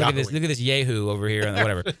 Yahooing. Look at this Yahoo over here,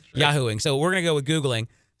 whatever. Yahooing. So we're going to go with Googling.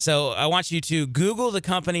 So I want you to Google the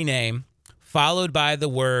company name followed by the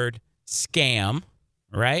word scam,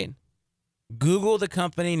 right? Google the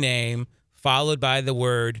company name followed by the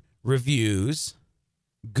word reviews.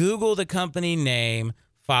 Google the company name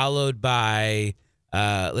followed by,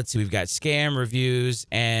 let's see, we've got scam, reviews,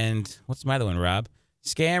 and what's my other one, Rob?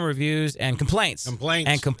 Scam, reviews, and complaints.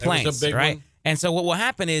 Complaints, a big right? one. And so what will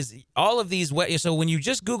happen is all of these, so when you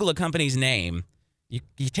just Google a company's name, you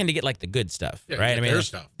tend to get like the good stuff, right? Their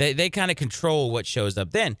stuff. They kind of control what shows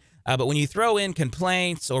up then. But when you throw in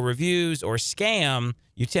complaints or reviews or scam,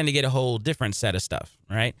 you tend to get a whole different set of stuff,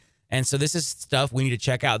 right? And so this is stuff we need to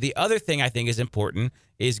check out. The other thing I think is important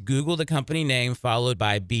is Google the company name followed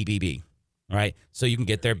by BBB, right? So you can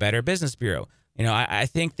get their Better Business Bureau. I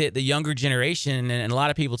think that the younger generation and a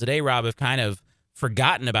lot of people today, Rob, have kind of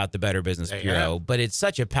forgotten about the Better Business Bureau, but it's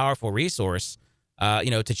such a powerful resource,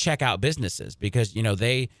 to check out businesses because,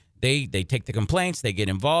 they take the complaints, they get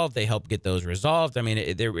involved, they help get those resolved.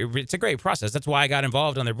 It's a great process. That's why I got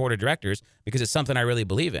involved on their board of directors because it's something I really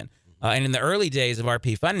believe in. And in the early days of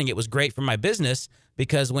RP Funding, it was great for my business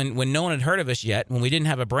because when no one had heard of us yet, when we didn't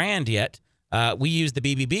have a brand yet, we used the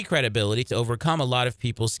BBB credibility to overcome a lot of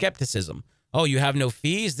people's skepticism. Oh, you have no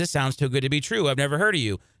fees? This sounds too good to be true. I've never heard of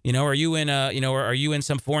you. Are you in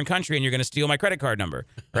some foreign country and you're going to steal my credit card number,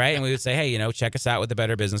 right? And we would say, hey, check us out with the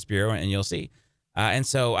Better Business Bureau and you'll see. And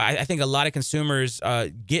so I think a lot of consumers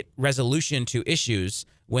get resolution to issues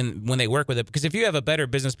when they work with it. Because if you have a Better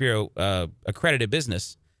Business Bureau accredited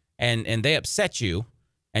business and they upset you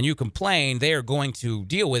and you complain, they are going to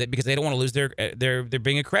deal with it because they don't want to lose their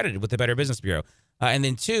being accredited with the Better Business Bureau. And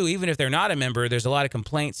then two, even if they're not a member, there's a lot of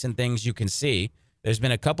complaints and things you can see. There's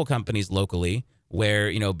been a couple companies locally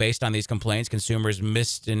where, based on these complaints, consumers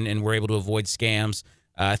missed and were able to avoid scams.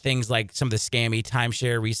 Things like some of the scammy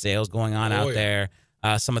timeshare resales going on out there,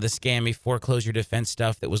 some of the scammy foreclosure defense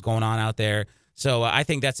stuff that was going on out there. So I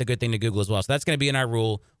think that's a good thing to Google as well. So that's going to be in our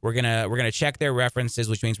rule. We're gonna check their references,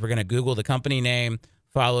 which means we're going to Google the company name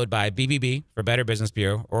followed by BBB for Better Business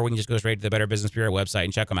Bureau, or we can just go straight to the Better Business Bureau website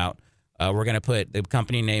and check them out. We're going to put the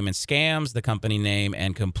company name and scams, the company name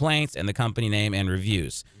and complaints, and the company name and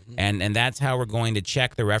reviews. And that's how we're going to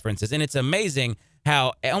check the references. And it's amazing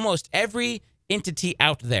how almost every entity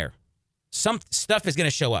out there, some stuff is going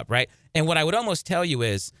to show up, right? And what I would almost tell you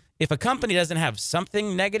is, if a company doesn't have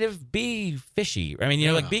something negative, be fishy. I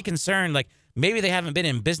mean, like, be concerned. Like, maybe they haven't been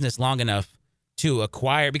in business long enough to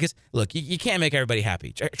acquire. Because, look, you can't make everybody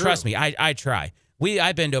happy. Trust me, I try.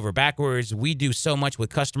 I bend over backwards. We do so much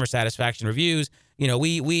with customer satisfaction reviews.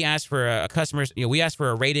 We ask for a customer's, we ask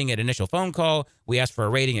for a rating at initial phone call. We ask for a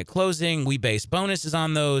rating at closing. We base bonuses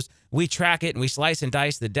on those. We track it and we slice and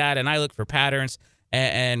dice the data. And I look for patterns.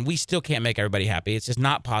 And we still can't make everybody happy. It's just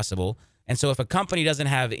not possible. And so if a company doesn't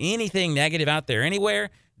have anything negative out there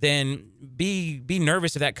anywhere, then be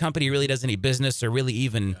nervous if that company really does any business, or it really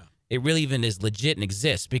even is legit and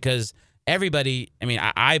exists. Because everybody,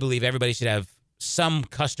 I believe everybody should have some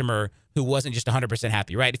customer who wasn't just 100%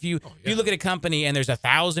 happy, right? If you look at a company and there's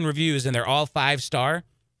 1,000 reviews and they're all 5-star,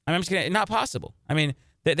 I'm just gonna, not possible.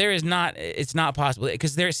 It's not possible,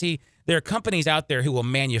 because there are companies out there who will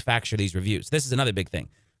manufacture these reviews. This is another big thing.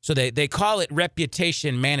 So they call it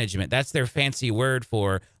reputation management. That's their fancy word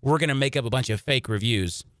for, we're going to make up a bunch of fake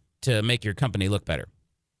reviews to make your company look better.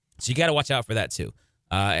 So you got to watch out for that too.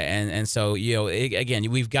 And so, again,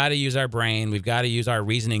 we've got to use our brain. We've got to use our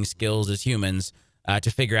reasoning skills as humans to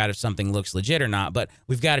figure out if something looks legit or not. But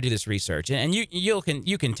we've got to do this research. And you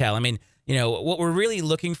can tell. What we're really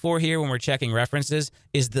looking for here when we're checking references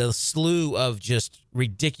is the slew of just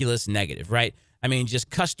ridiculous negative, right? Just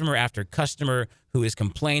customer after customer who is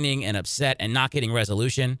complaining and upset and not getting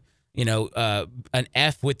resolution. An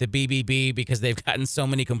F with the BBB because they've gotten so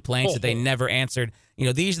many complaints that they never answered.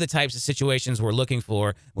 These are the types of situations we're looking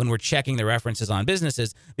for when we're checking the references on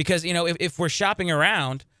businesses. Because, if we're shopping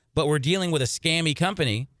around, but we're dealing with a scammy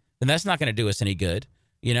company, then that's not going to do us any good.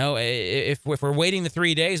 If we're waiting the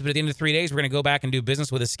 3 days, but at the end of 3 days, we're going to go back and do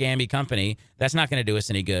business with a scammy company, that's not going to do us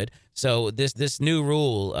any good. So this new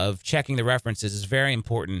rule of checking the references is very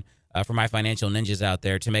important for my financial ninjas out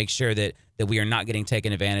there, to make sure that we are not getting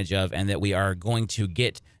taken advantage of, and that we are going to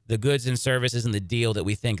get the goods and services and the deal that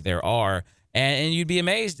we think there are. And you'd be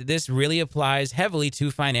amazed, this really applies heavily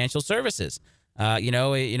to financial services.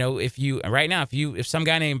 If some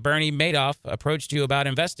guy named Bernie Madoff approached you about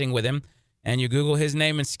investing with him, and you Google his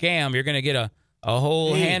name and scam, you're going to get a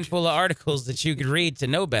whole handful of articles that you could read to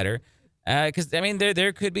know better. Because,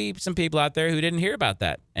 there could be some people out there who didn't hear about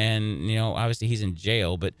that. And, obviously he's in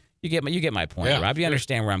jail, but you get my point, Rob. You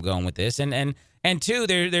understand where I'm going with this. And two,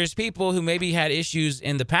 there's people who maybe had issues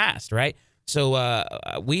in the past, right?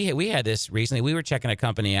 So we had this recently. We were checking a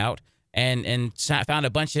company out and found a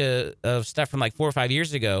bunch of stuff from like 4 or 5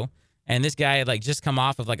 years ago. And this guy had just come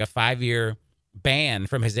off of a 5-year ban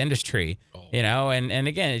from his industry, and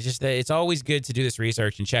again, it's always good to do this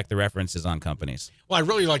research and check the references on companies. Well, I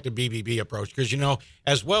really like the BBB approach, because,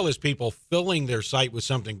 as well as people filling their site with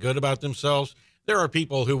something good about themselves, there are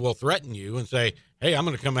people who will threaten you and say, hey, I'm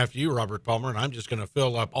going to come after you, Robert Palmer, and I'm just going to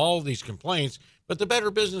fill up all these complaints. But the Better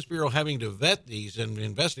Business Bureau, having to vet these and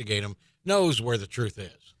investigate them, knows where the truth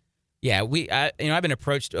is. Yeah, I've been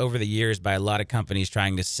approached over the years by a lot of companies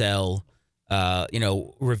trying to sell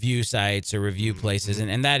review sites or review places.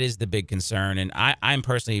 And that is the big concern. And I'm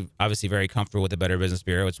personally obviously very comfortable with the Better Business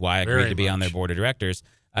Bureau. It's why I agreed to be on their board of directors,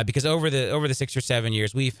 because over the 6 or 7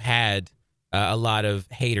 years, we've had a lot of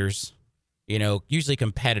haters, usually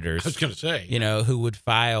competitors. I was going to say, who would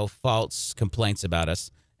file false complaints about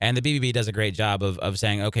us. And the BBB does a great job of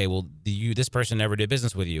saying, okay, well, this person never did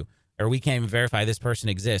business with you, or we can't even verify this person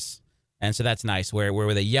exists. And so that's nice, where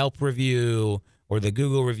with a Yelp review or the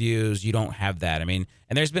Google reviews, you don't have that. And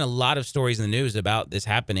there's been a lot of stories in the news about this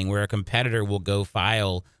happening, where a competitor will go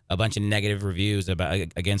file a bunch of negative reviews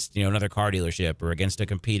against another car dealership or against a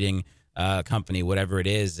competing company, whatever it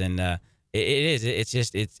is. And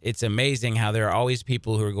it's amazing how there are always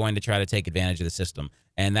people who are going to try to take advantage of the system.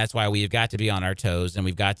 And that's why we've got to be on our toes, and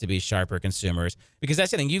we've got to be sharper consumers, because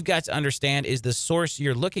that's the thing you've got to understand, is the source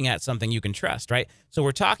you're looking at something you can trust, right? So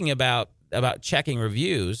we're talking about checking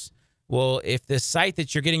reviews. Well, if the site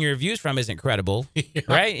that you're getting your reviews from isn't credible,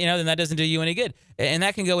 right, then that doesn't do you any good. And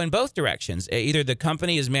that can go in both directions. Either the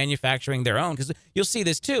company is manufacturing their own, because you'll see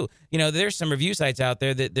this too. There's some review sites out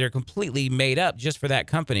there that they're completely made up just for that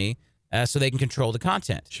company, so they can control the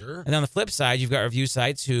content. Sure. And on the flip side, you've got review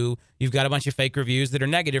sites who you've got a bunch of fake reviews that are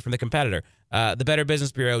negative from the competitor. The Better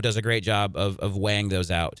Business Bureau does a great job of weighing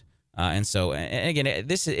those out. And again,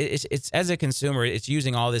 it's as a consumer, it's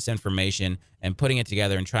using all this information and putting it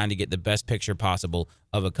together and trying to get the best picture possible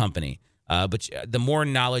of a company. But the more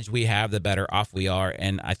knowledge we have, the better off we are.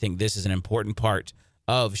 And I think this is an important part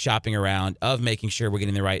of shopping around, of making sure we're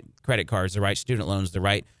getting the right credit cards, the right student loans, the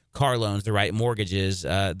right car loans, the right mortgages,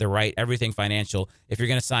 the right everything financial. If you're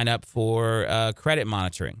going to sign up for credit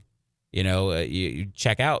monitoring, you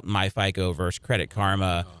check out MyFICO versus Credit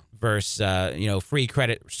Karma versus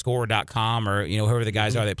freecreditscore.com or whoever the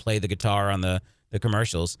guys are that play the guitar on the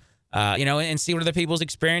commercials. And see what other people's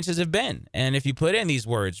experiences have been. And if you put in these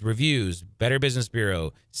words, reviews, Better Business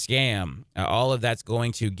Bureau, scam, all of that's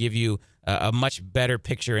going to give you a much better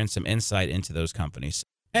picture and some insight into those companies.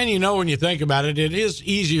 And when you think about it, it is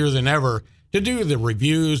easier than ever to do the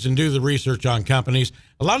reviews and do the research on companies.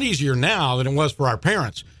 A lot easier now than it was for our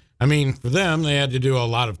parents. I mean, for them, they had to do a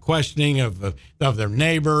lot of questioning of their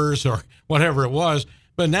neighbors or whatever it was.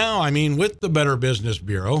 But now, with the Better Business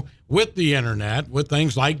Bureau, with the internet, with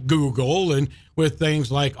things like Google and with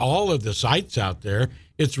things like all of the sites out there,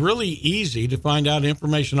 it's really easy to find out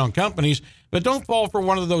information on companies. But don't fall for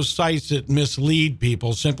one of those sites that mislead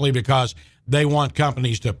people simply because they want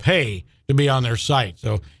companies to pay to be on their site.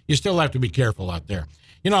 So you still have to be careful out there.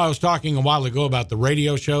 I was talking a while ago about the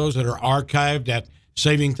radio shows that are archived at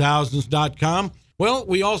savingthousands.com. Well,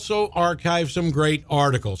 we also archive some great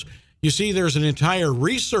articles. You see, there's an entire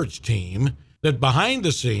research team that behind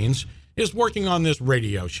the scenes is working on this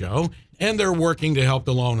radio show, and they're working to help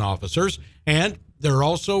the loan officers, and they're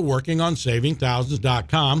also working on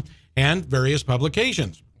savingthousands.com and various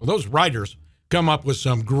publications. Well, those writers come up with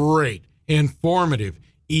some great, informative,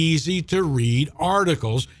 easy-to-read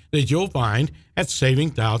articles that you'll find at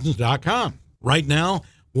savingthousands.com. Right now,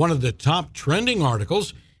 one of the top trending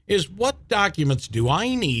articles is what documents do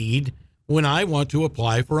I need when I want to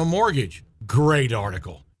apply for a mortgage? Great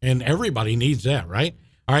article. And everybody needs that, right?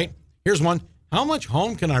 All right, here's one. How much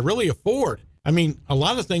home can I really afford? A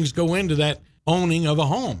lot of things go into that owning of a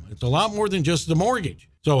home. It's a lot more than just the mortgage.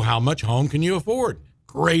 So how much home can you afford?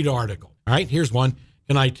 Great article. All right, here's one.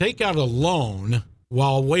 Can I take out a loan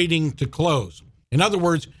while waiting to close? In other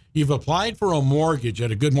words, you've applied for a mortgage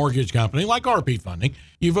at a good mortgage company like RP Funding.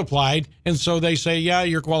 You've applied, and so they say, yeah,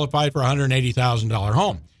 you're qualified for a $180,000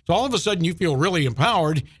 home. So all of a sudden you feel really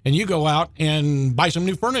empowered and you go out and buy some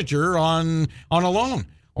new furniture on a loan,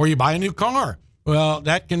 or you buy a new car. Well,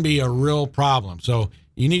 that can be a real problem. So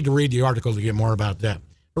you need to read the article to get more about that.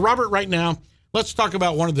 But Robert, right now, let's talk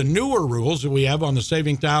about one of the newer rules that we have on the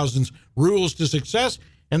Saving Thousands Rules to Success,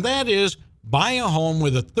 and that is buy a home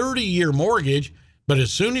with a 30-year mortgage, but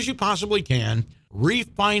as soon as you possibly can,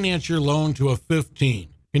 refinance your loan to a 15.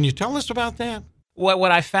 Can you tell us about that?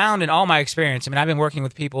 What I found in all my experience, I've been working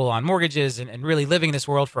with people on mortgages and really living in this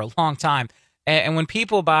world for a long time. And when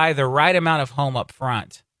people buy the right amount of home up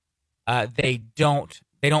front, they don't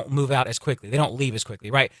move out as quickly. They don't leave as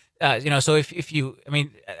quickly, right? So if you,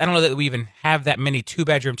 I don't know that we even have that many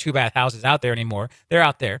 2-bedroom, 2-bath houses out there anymore. They're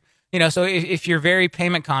out there. So if you're very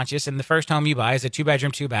payment conscious and the first home you buy is a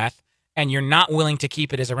 2-bedroom, 2-bath, and you're not willing to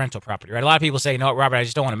keep it as a rental property, right? A lot of people say, no, Robert, I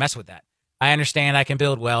just don't want to mess with that. I understand I can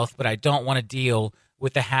build wealth, but I don't want to deal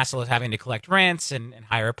with the hassle of having to collect rents and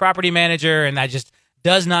hire a property manager, and that just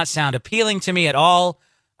does not sound appealing to me at all.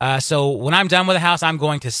 So when I'm done with a house, I'm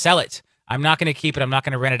going to sell it. I'm not going to keep it. I'm not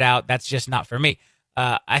going to rent it out. That's just not for me.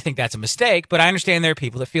 I think that's a mistake, but I understand there are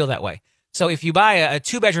people that feel that way. So if you buy a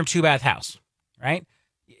 2-bedroom, 2-bath house, right,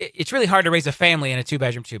 it's really hard to raise a family in a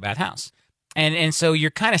 2-bedroom, 2-bath house. And so you're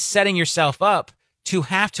kind of setting yourself up to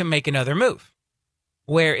have to make another move.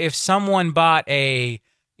 Where if someone bought a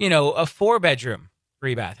 4-bedroom,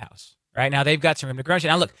 3-bath house, right? Now they've got some room to grow.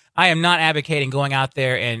 Now look, I am not advocating going out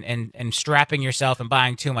there and strapping yourself and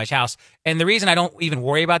buying too much house. And the reason I don't even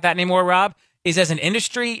worry about that anymore, Rob, is as an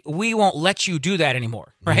industry, we won't let you do that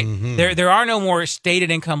anymore, right? Mm-hmm. There are no more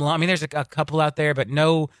stated income loans. There's a couple out there, but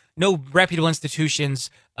no reputable institutions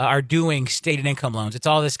are doing stated income loans. It's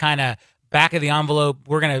all this kind of back of the envelope,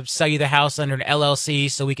 we're going to sell you the house under an LLC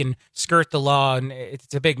so we can skirt the law, and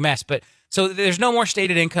it's a big mess. But so there's no more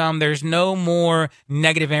stated income. There's no more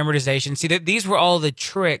negative amortization. See, these were all the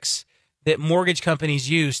tricks that mortgage companies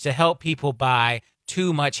use to help people buy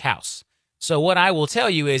too much house. So what I will tell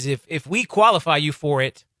you is if we qualify you for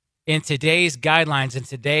it in today's guidelines, in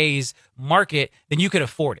today's market, then you could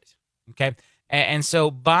afford it, okay? And so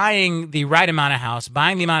buying the right amount of house,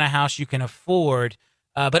 buying the amount of house you can afford,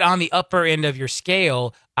 but on the upper end of your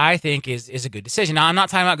scale, I think is a good decision. Now, I'm not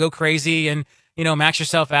talking about go crazy and, max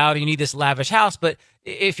yourself out. You need this lavish house. But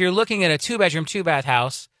if you're looking at a 2-bedroom, 2-bath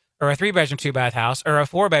house or a 3-bedroom, 2-bath house or a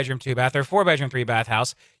 4-bedroom, 2-bath or a 4-bedroom, 3-bath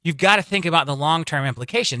house, you've got to think about the long-term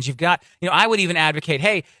implications. You've got, I would even advocate,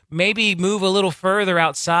 hey, maybe move a little further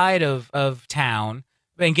outside of town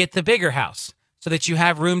and get the bigger house so that you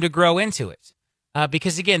have room to grow into it.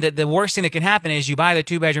 Because, again, the worst thing that can happen is you buy the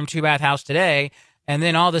 2-bedroom, 2-bath house today, and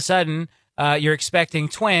then all of a sudden you're expecting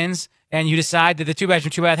twins, and you decide that the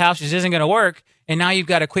 2-bedroom, 2-bath house just isn't going to work, and now you've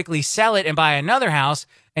got to quickly sell it and buy another house,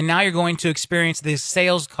 and now you're going to experience the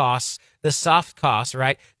sales costs, the soft costs,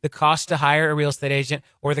 right? The cost to hire a real estate agent,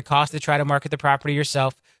 or the cost to try to market the property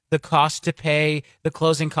yourself, the cost to pay the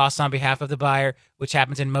closing costs on behalf of the buyer, which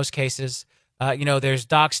happens in most cases. There's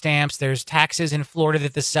doc stamps, there's taxes in Florida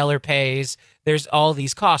that the seller pays. There's all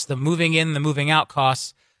these costs, the moving in, the moving out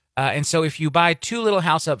costs. And so if you buy too little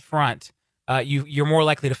house up front, you're more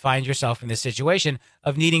likely to find yourself in this situation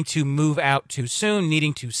of needing to move out too soon,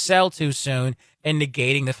 needing to sell too soon, and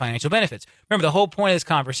negating the financial benefits. Remember, the whole point of this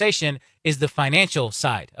conversation is the financial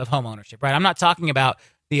side of home ownership, right? I'm not talking about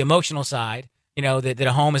the emotional side, that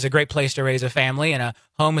a home is a great place to raise a family and a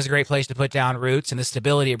home is a great place to put down roots and the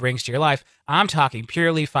stability it brings to your life. I'm talking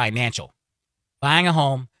purely financial. Buying a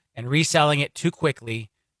home and reselling it too quickly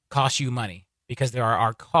costs you money because there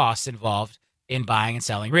are costs involved in buying and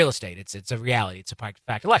selling real estate. It's a reality. It's a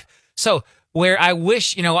fact of life. So where I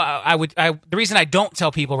wish, the reason I don't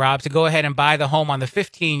tell people, Rob, to go ahead and buy the home on the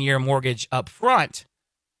 15-year mortgage up front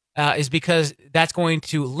is because that's going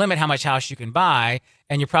to limit how much house you can buy,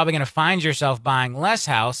 and you're probably going to find yourself buying less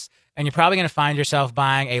house, and you're probably going to find yourself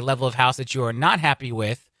buying a level of house that you are not happy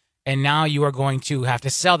with, and now you are going to have to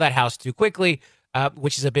sell that house too quickly,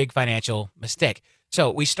 which is a big financial mistake.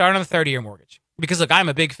 So we start on the 30-year mortgage because, look, I'm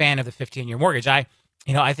a big fan of the 15-year mortgage. I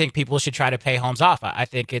think people should try to pay homes off. I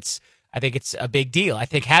think it's a big deal. I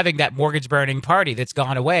think having that mortgage burning party that's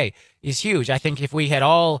gone away is huge. I think if we had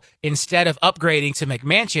all, instead of upgrading to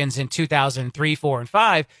McMansions in 2003, 4, and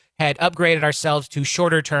 5, had upgraded ourselves to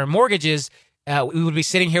shorter term mortgages, we would be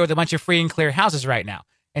sitting here with a bunch of free and clear houses right now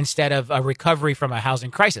instead of a recovery from a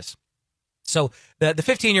housing crisis. So the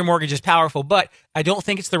 15-year mortgage is powerful, but I don't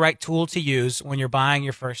think it's the right tool to use when you're buying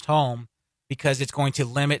your first home because it's going to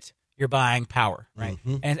limit your buying power, right?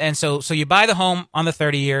 Mm-hmm. And so you buy the home on the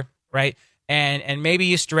 30-year, right? And maybe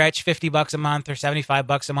you stretch $50 a month or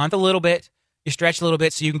 $75 a month a little bit. You stretch a little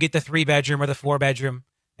bit so you can get the 3-bedroom or the 4-bedroom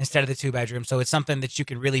instead of the 2-bedroom. So it's something that you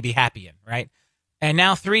can really be happy in, right? And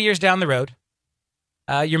now 3 years down the road,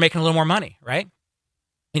 you're making a little more money, right?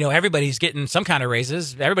 Everybody's getting some kind of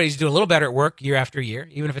raises. Everybody's doing a little better at work year after year,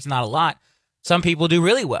 even if it's not a lot. Some people do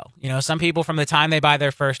really well. Some people from the time they buy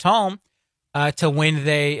their first home to when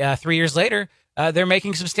they 3 years later, they're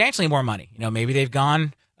making substantially more money. Maybe they've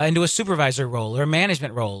gone into a supervisor role or a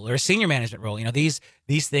management role or a senior management role. These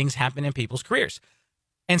things happen in people's careers.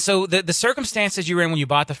 And so the circumstances you were in when you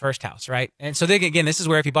bought the first house, right? And so then, again, this is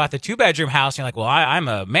where if you bought the 2-bedroom house, you're like, well, I'm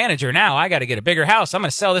a manager now. I got to get a bigger house. I'm going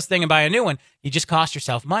to sell this thing and buy a new one. You just cost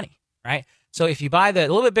yourself money, right? So if you buy the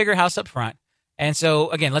little bit bigger house up front, and so,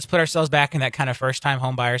 again, let's put ourselves back in that kind of first-time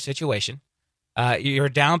home buyer situation. Your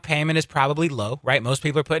down payment is probably low, right? Most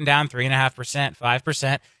people are putting down 3.5%,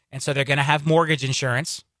 5%, and so they're going to have mortgage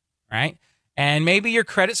insurance, right? And maybe your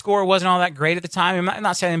credit score wasn't all that great at the time. I'm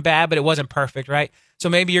not saying bad, but it wasn't perfect, right? So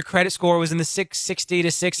maybe your credit score was in the 660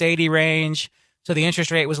 to 680 range. So the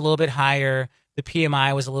interest rate was a little bit higher. The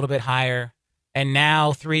PMI was a little bit higher. And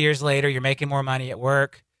now 3 years later, you're making more money at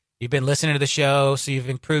work. You've been listening to the show, so you've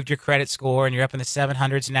improved your credit score, and you're up in the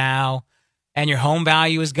 700s now. And your home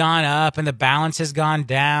value has gone up, and the balance has gone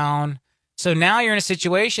down. So now you're in a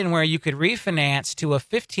situation where you could refinance to a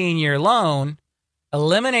 15-year loan,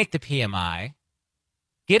 eliminate the PMI,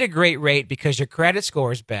 get a great rate because your credit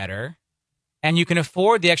score is better, and you can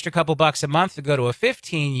afford the extra couple bucks a month to go to a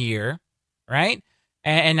 15-year, right?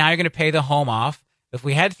 And now you're going to pay the home off. If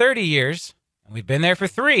we had 30 years, and we've been there for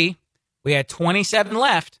 3, we had 27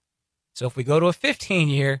 left. So if we go to a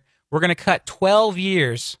 15-year, we're going to cut 12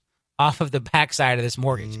 years off of the backside of this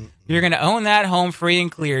mortgage. Mm-hmm. You're going to own that home free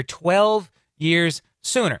and clear 12 years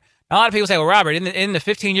sooner. Now, a lot of people say, well, Robert, in the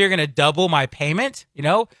 15 year, you're going to double my payment?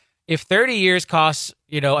 If 30 years costs,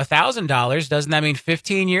 $1,000, doesn't that mean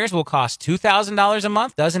 15 years will cost $2,000 a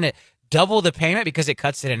month? Doesn't it double the payment because it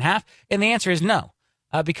cuts it in half? And the answer is no.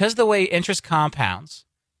 Because of the way interest compounds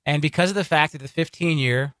and because of the fact that the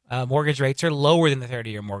 15-year mortgage rates are lower than the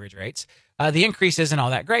 30-year mortgage rates, the increase isn't all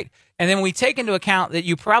that great. And then we take into account that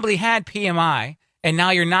you probably had PMI and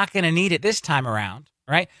now you're not going to need it this time around,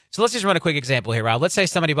 right? So let's just run a quick example here, Rob. Let's say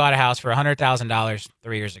somebody bought a house for $100,000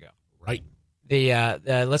 3 years ago. Right.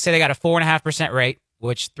 Let's say they got a 4.5% rate,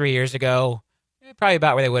 which 3 years ago, probably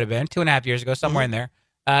about where they would have been, 2.5 years ago, somewhere in there.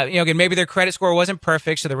 Again, maybe their credit score wasn't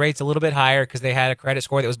perfect, so the rate's a little bit higher because they had a credit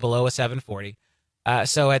score that was below a 740.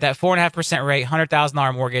 So at that 4.5% rate,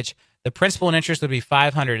 $100,000 mortgage, the principal and interest would be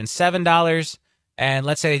 $507. And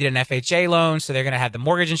let's say they did an FHA loan, so they're going to have the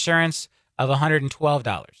mortgage insurance of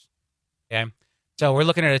 $112. Okay, so we're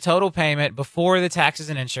looking at a total payment before the taxes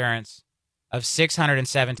and insurance of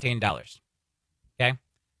 $617. Okay?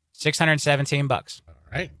 $617. All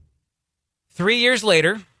right. 3 years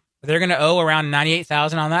later, they're going to owe around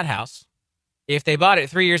 $98,000 on that house. If they bought it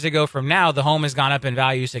 3 years ago from now, the home has gone up in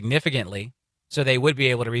value significantly, so they would be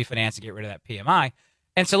able to refinance and get rid of that PMI.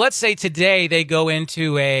 And so let's say today they go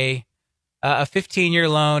into a 15-year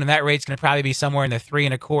loan, and that rate's going to probably be somewhere in the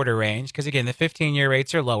 3.25% range because, again, the 15-year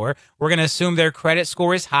rates are lower. We're going to assume their credit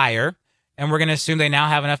score is higher, and we're going to assume they now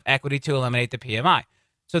have enough equity to eliminate the PMI.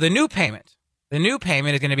 So the new payment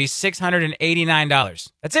is going to be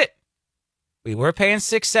 $689. That's it. We were paying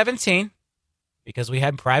 $617 because we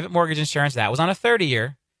had private mortgage insurance. That was on a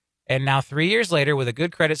 30-year. And now 3 years later, with a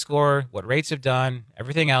good credit score, what rates have done,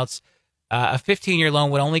 everything else, a 15-year loan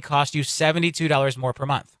would only cost you $72 more per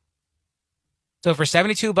month. So for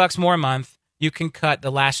 $72 more a month, you can cut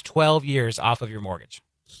the last 12 years off of your mortgage.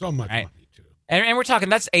 So much right? money, too. And we're talking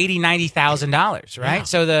that's $80,000-$90,000, right? Yeah.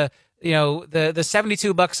 So the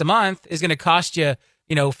 $72 a month is going to cost you,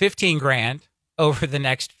 $15,000 over the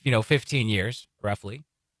next, 15 years, roughly.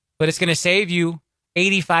 But it's going to save you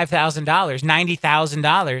 $85,000,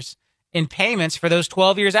 $90,000 in payments for those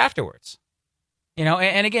 12 years afterwards.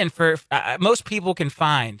 And again, for most people can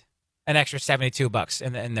find an extra $72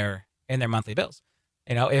 in their monthly bills.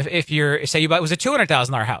 If you're, say it was a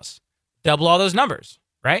 $200,000 house, double all those numbers,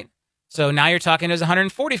 right? So now you're talking there's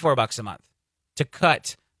 $144 a month to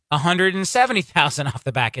cut $170,000 off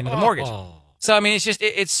the back end of the mortgage. Oh. So, I mean, it's just,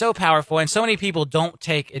 it's so powerful. And so many people don't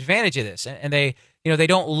take advantage of this. And they, they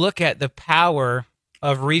don't look at the power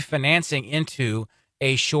of refinancing into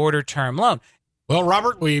a shorter term loan. Well,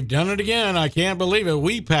 Robert, we've done it again. I can't believe it.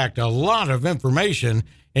 We packed a lot of information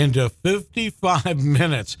into 55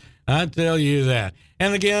 minutes. I tell you that.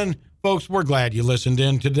 And again, folks, we're glad you listened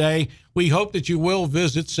in today. We hope that you will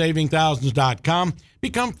visit savingthousands.com,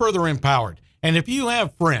 become further empowered. And if you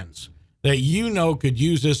have friends that could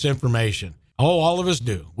use this information, all of us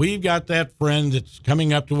do. We've got that friend that's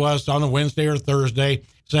coming up to us on a Wednesday or Thursday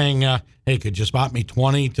saying, hey, could you spot me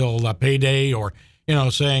 20 till payday? Or,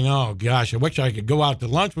 saying, oh, gosh, I wish I could go out to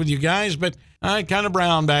lunch with you guys, but I kind of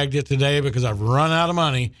brown bagged it today because I've run out of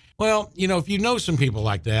money. Well, if you know some people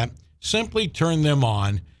like that, simply turn them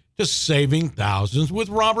on to Saving Thousands with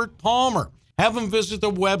Robert Palmer. Have them visit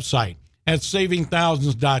the website at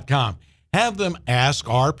savingthousands.com. Have them ask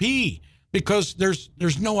RP because there's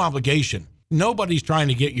no obligation. Nobody's trying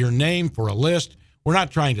to get your name for a list. We're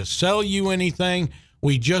not trying to sell you anything.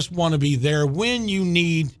 We just want to be there when you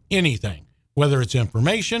need anything, whether it's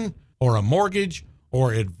information or a mortgage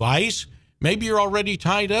or advice. Maybe you're already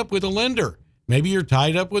tied up with a lender. Maybe you're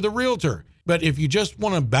tied up with a realtor. But if you just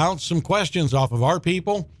want to bounce some questions off of our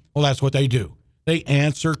people, well, that's what they do. They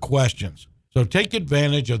answer questions. So take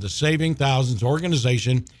advantage of the Saving Thousands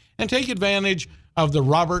organization and take advantage of the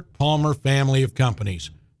Robert Palmer family of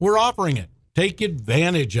companies. We're offering it. Take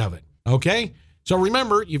advantage of it. Okay? So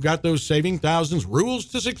remember, you've got those Saving Thousands rules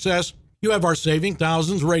to success. You have our Saving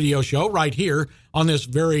Thousands radio show right here on this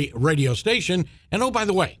very radio station. And oh, by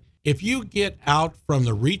the way, if you get out from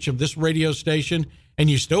the reach of this radio station and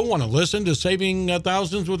you still want to listen to Saving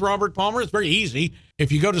Thousands with Robert Palmer, it's very easy.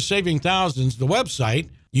 If you go to Saving Thousands, the website,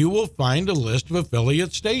 you will find a list of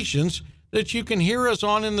affiliate stations that you can hear us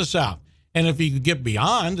on in the South. And if you get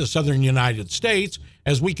beyond the Southern United States,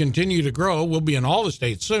 as we continue to grow, we'll be in all the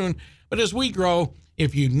states soon. But as we grow,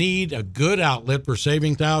 if you need a good outlet for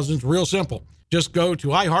Saving Thousands, real simple. Just go to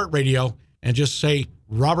iHeartRadio and just say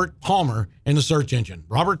Robert Palmer in the search engine,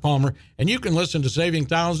 Robert Palmer, and you can listen to Saving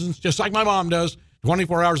Thousands just like my mom does,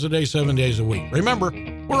 24 hours a day, 7 days a week. Remember,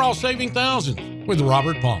 we're all saving thousands with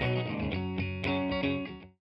Robert Palmer.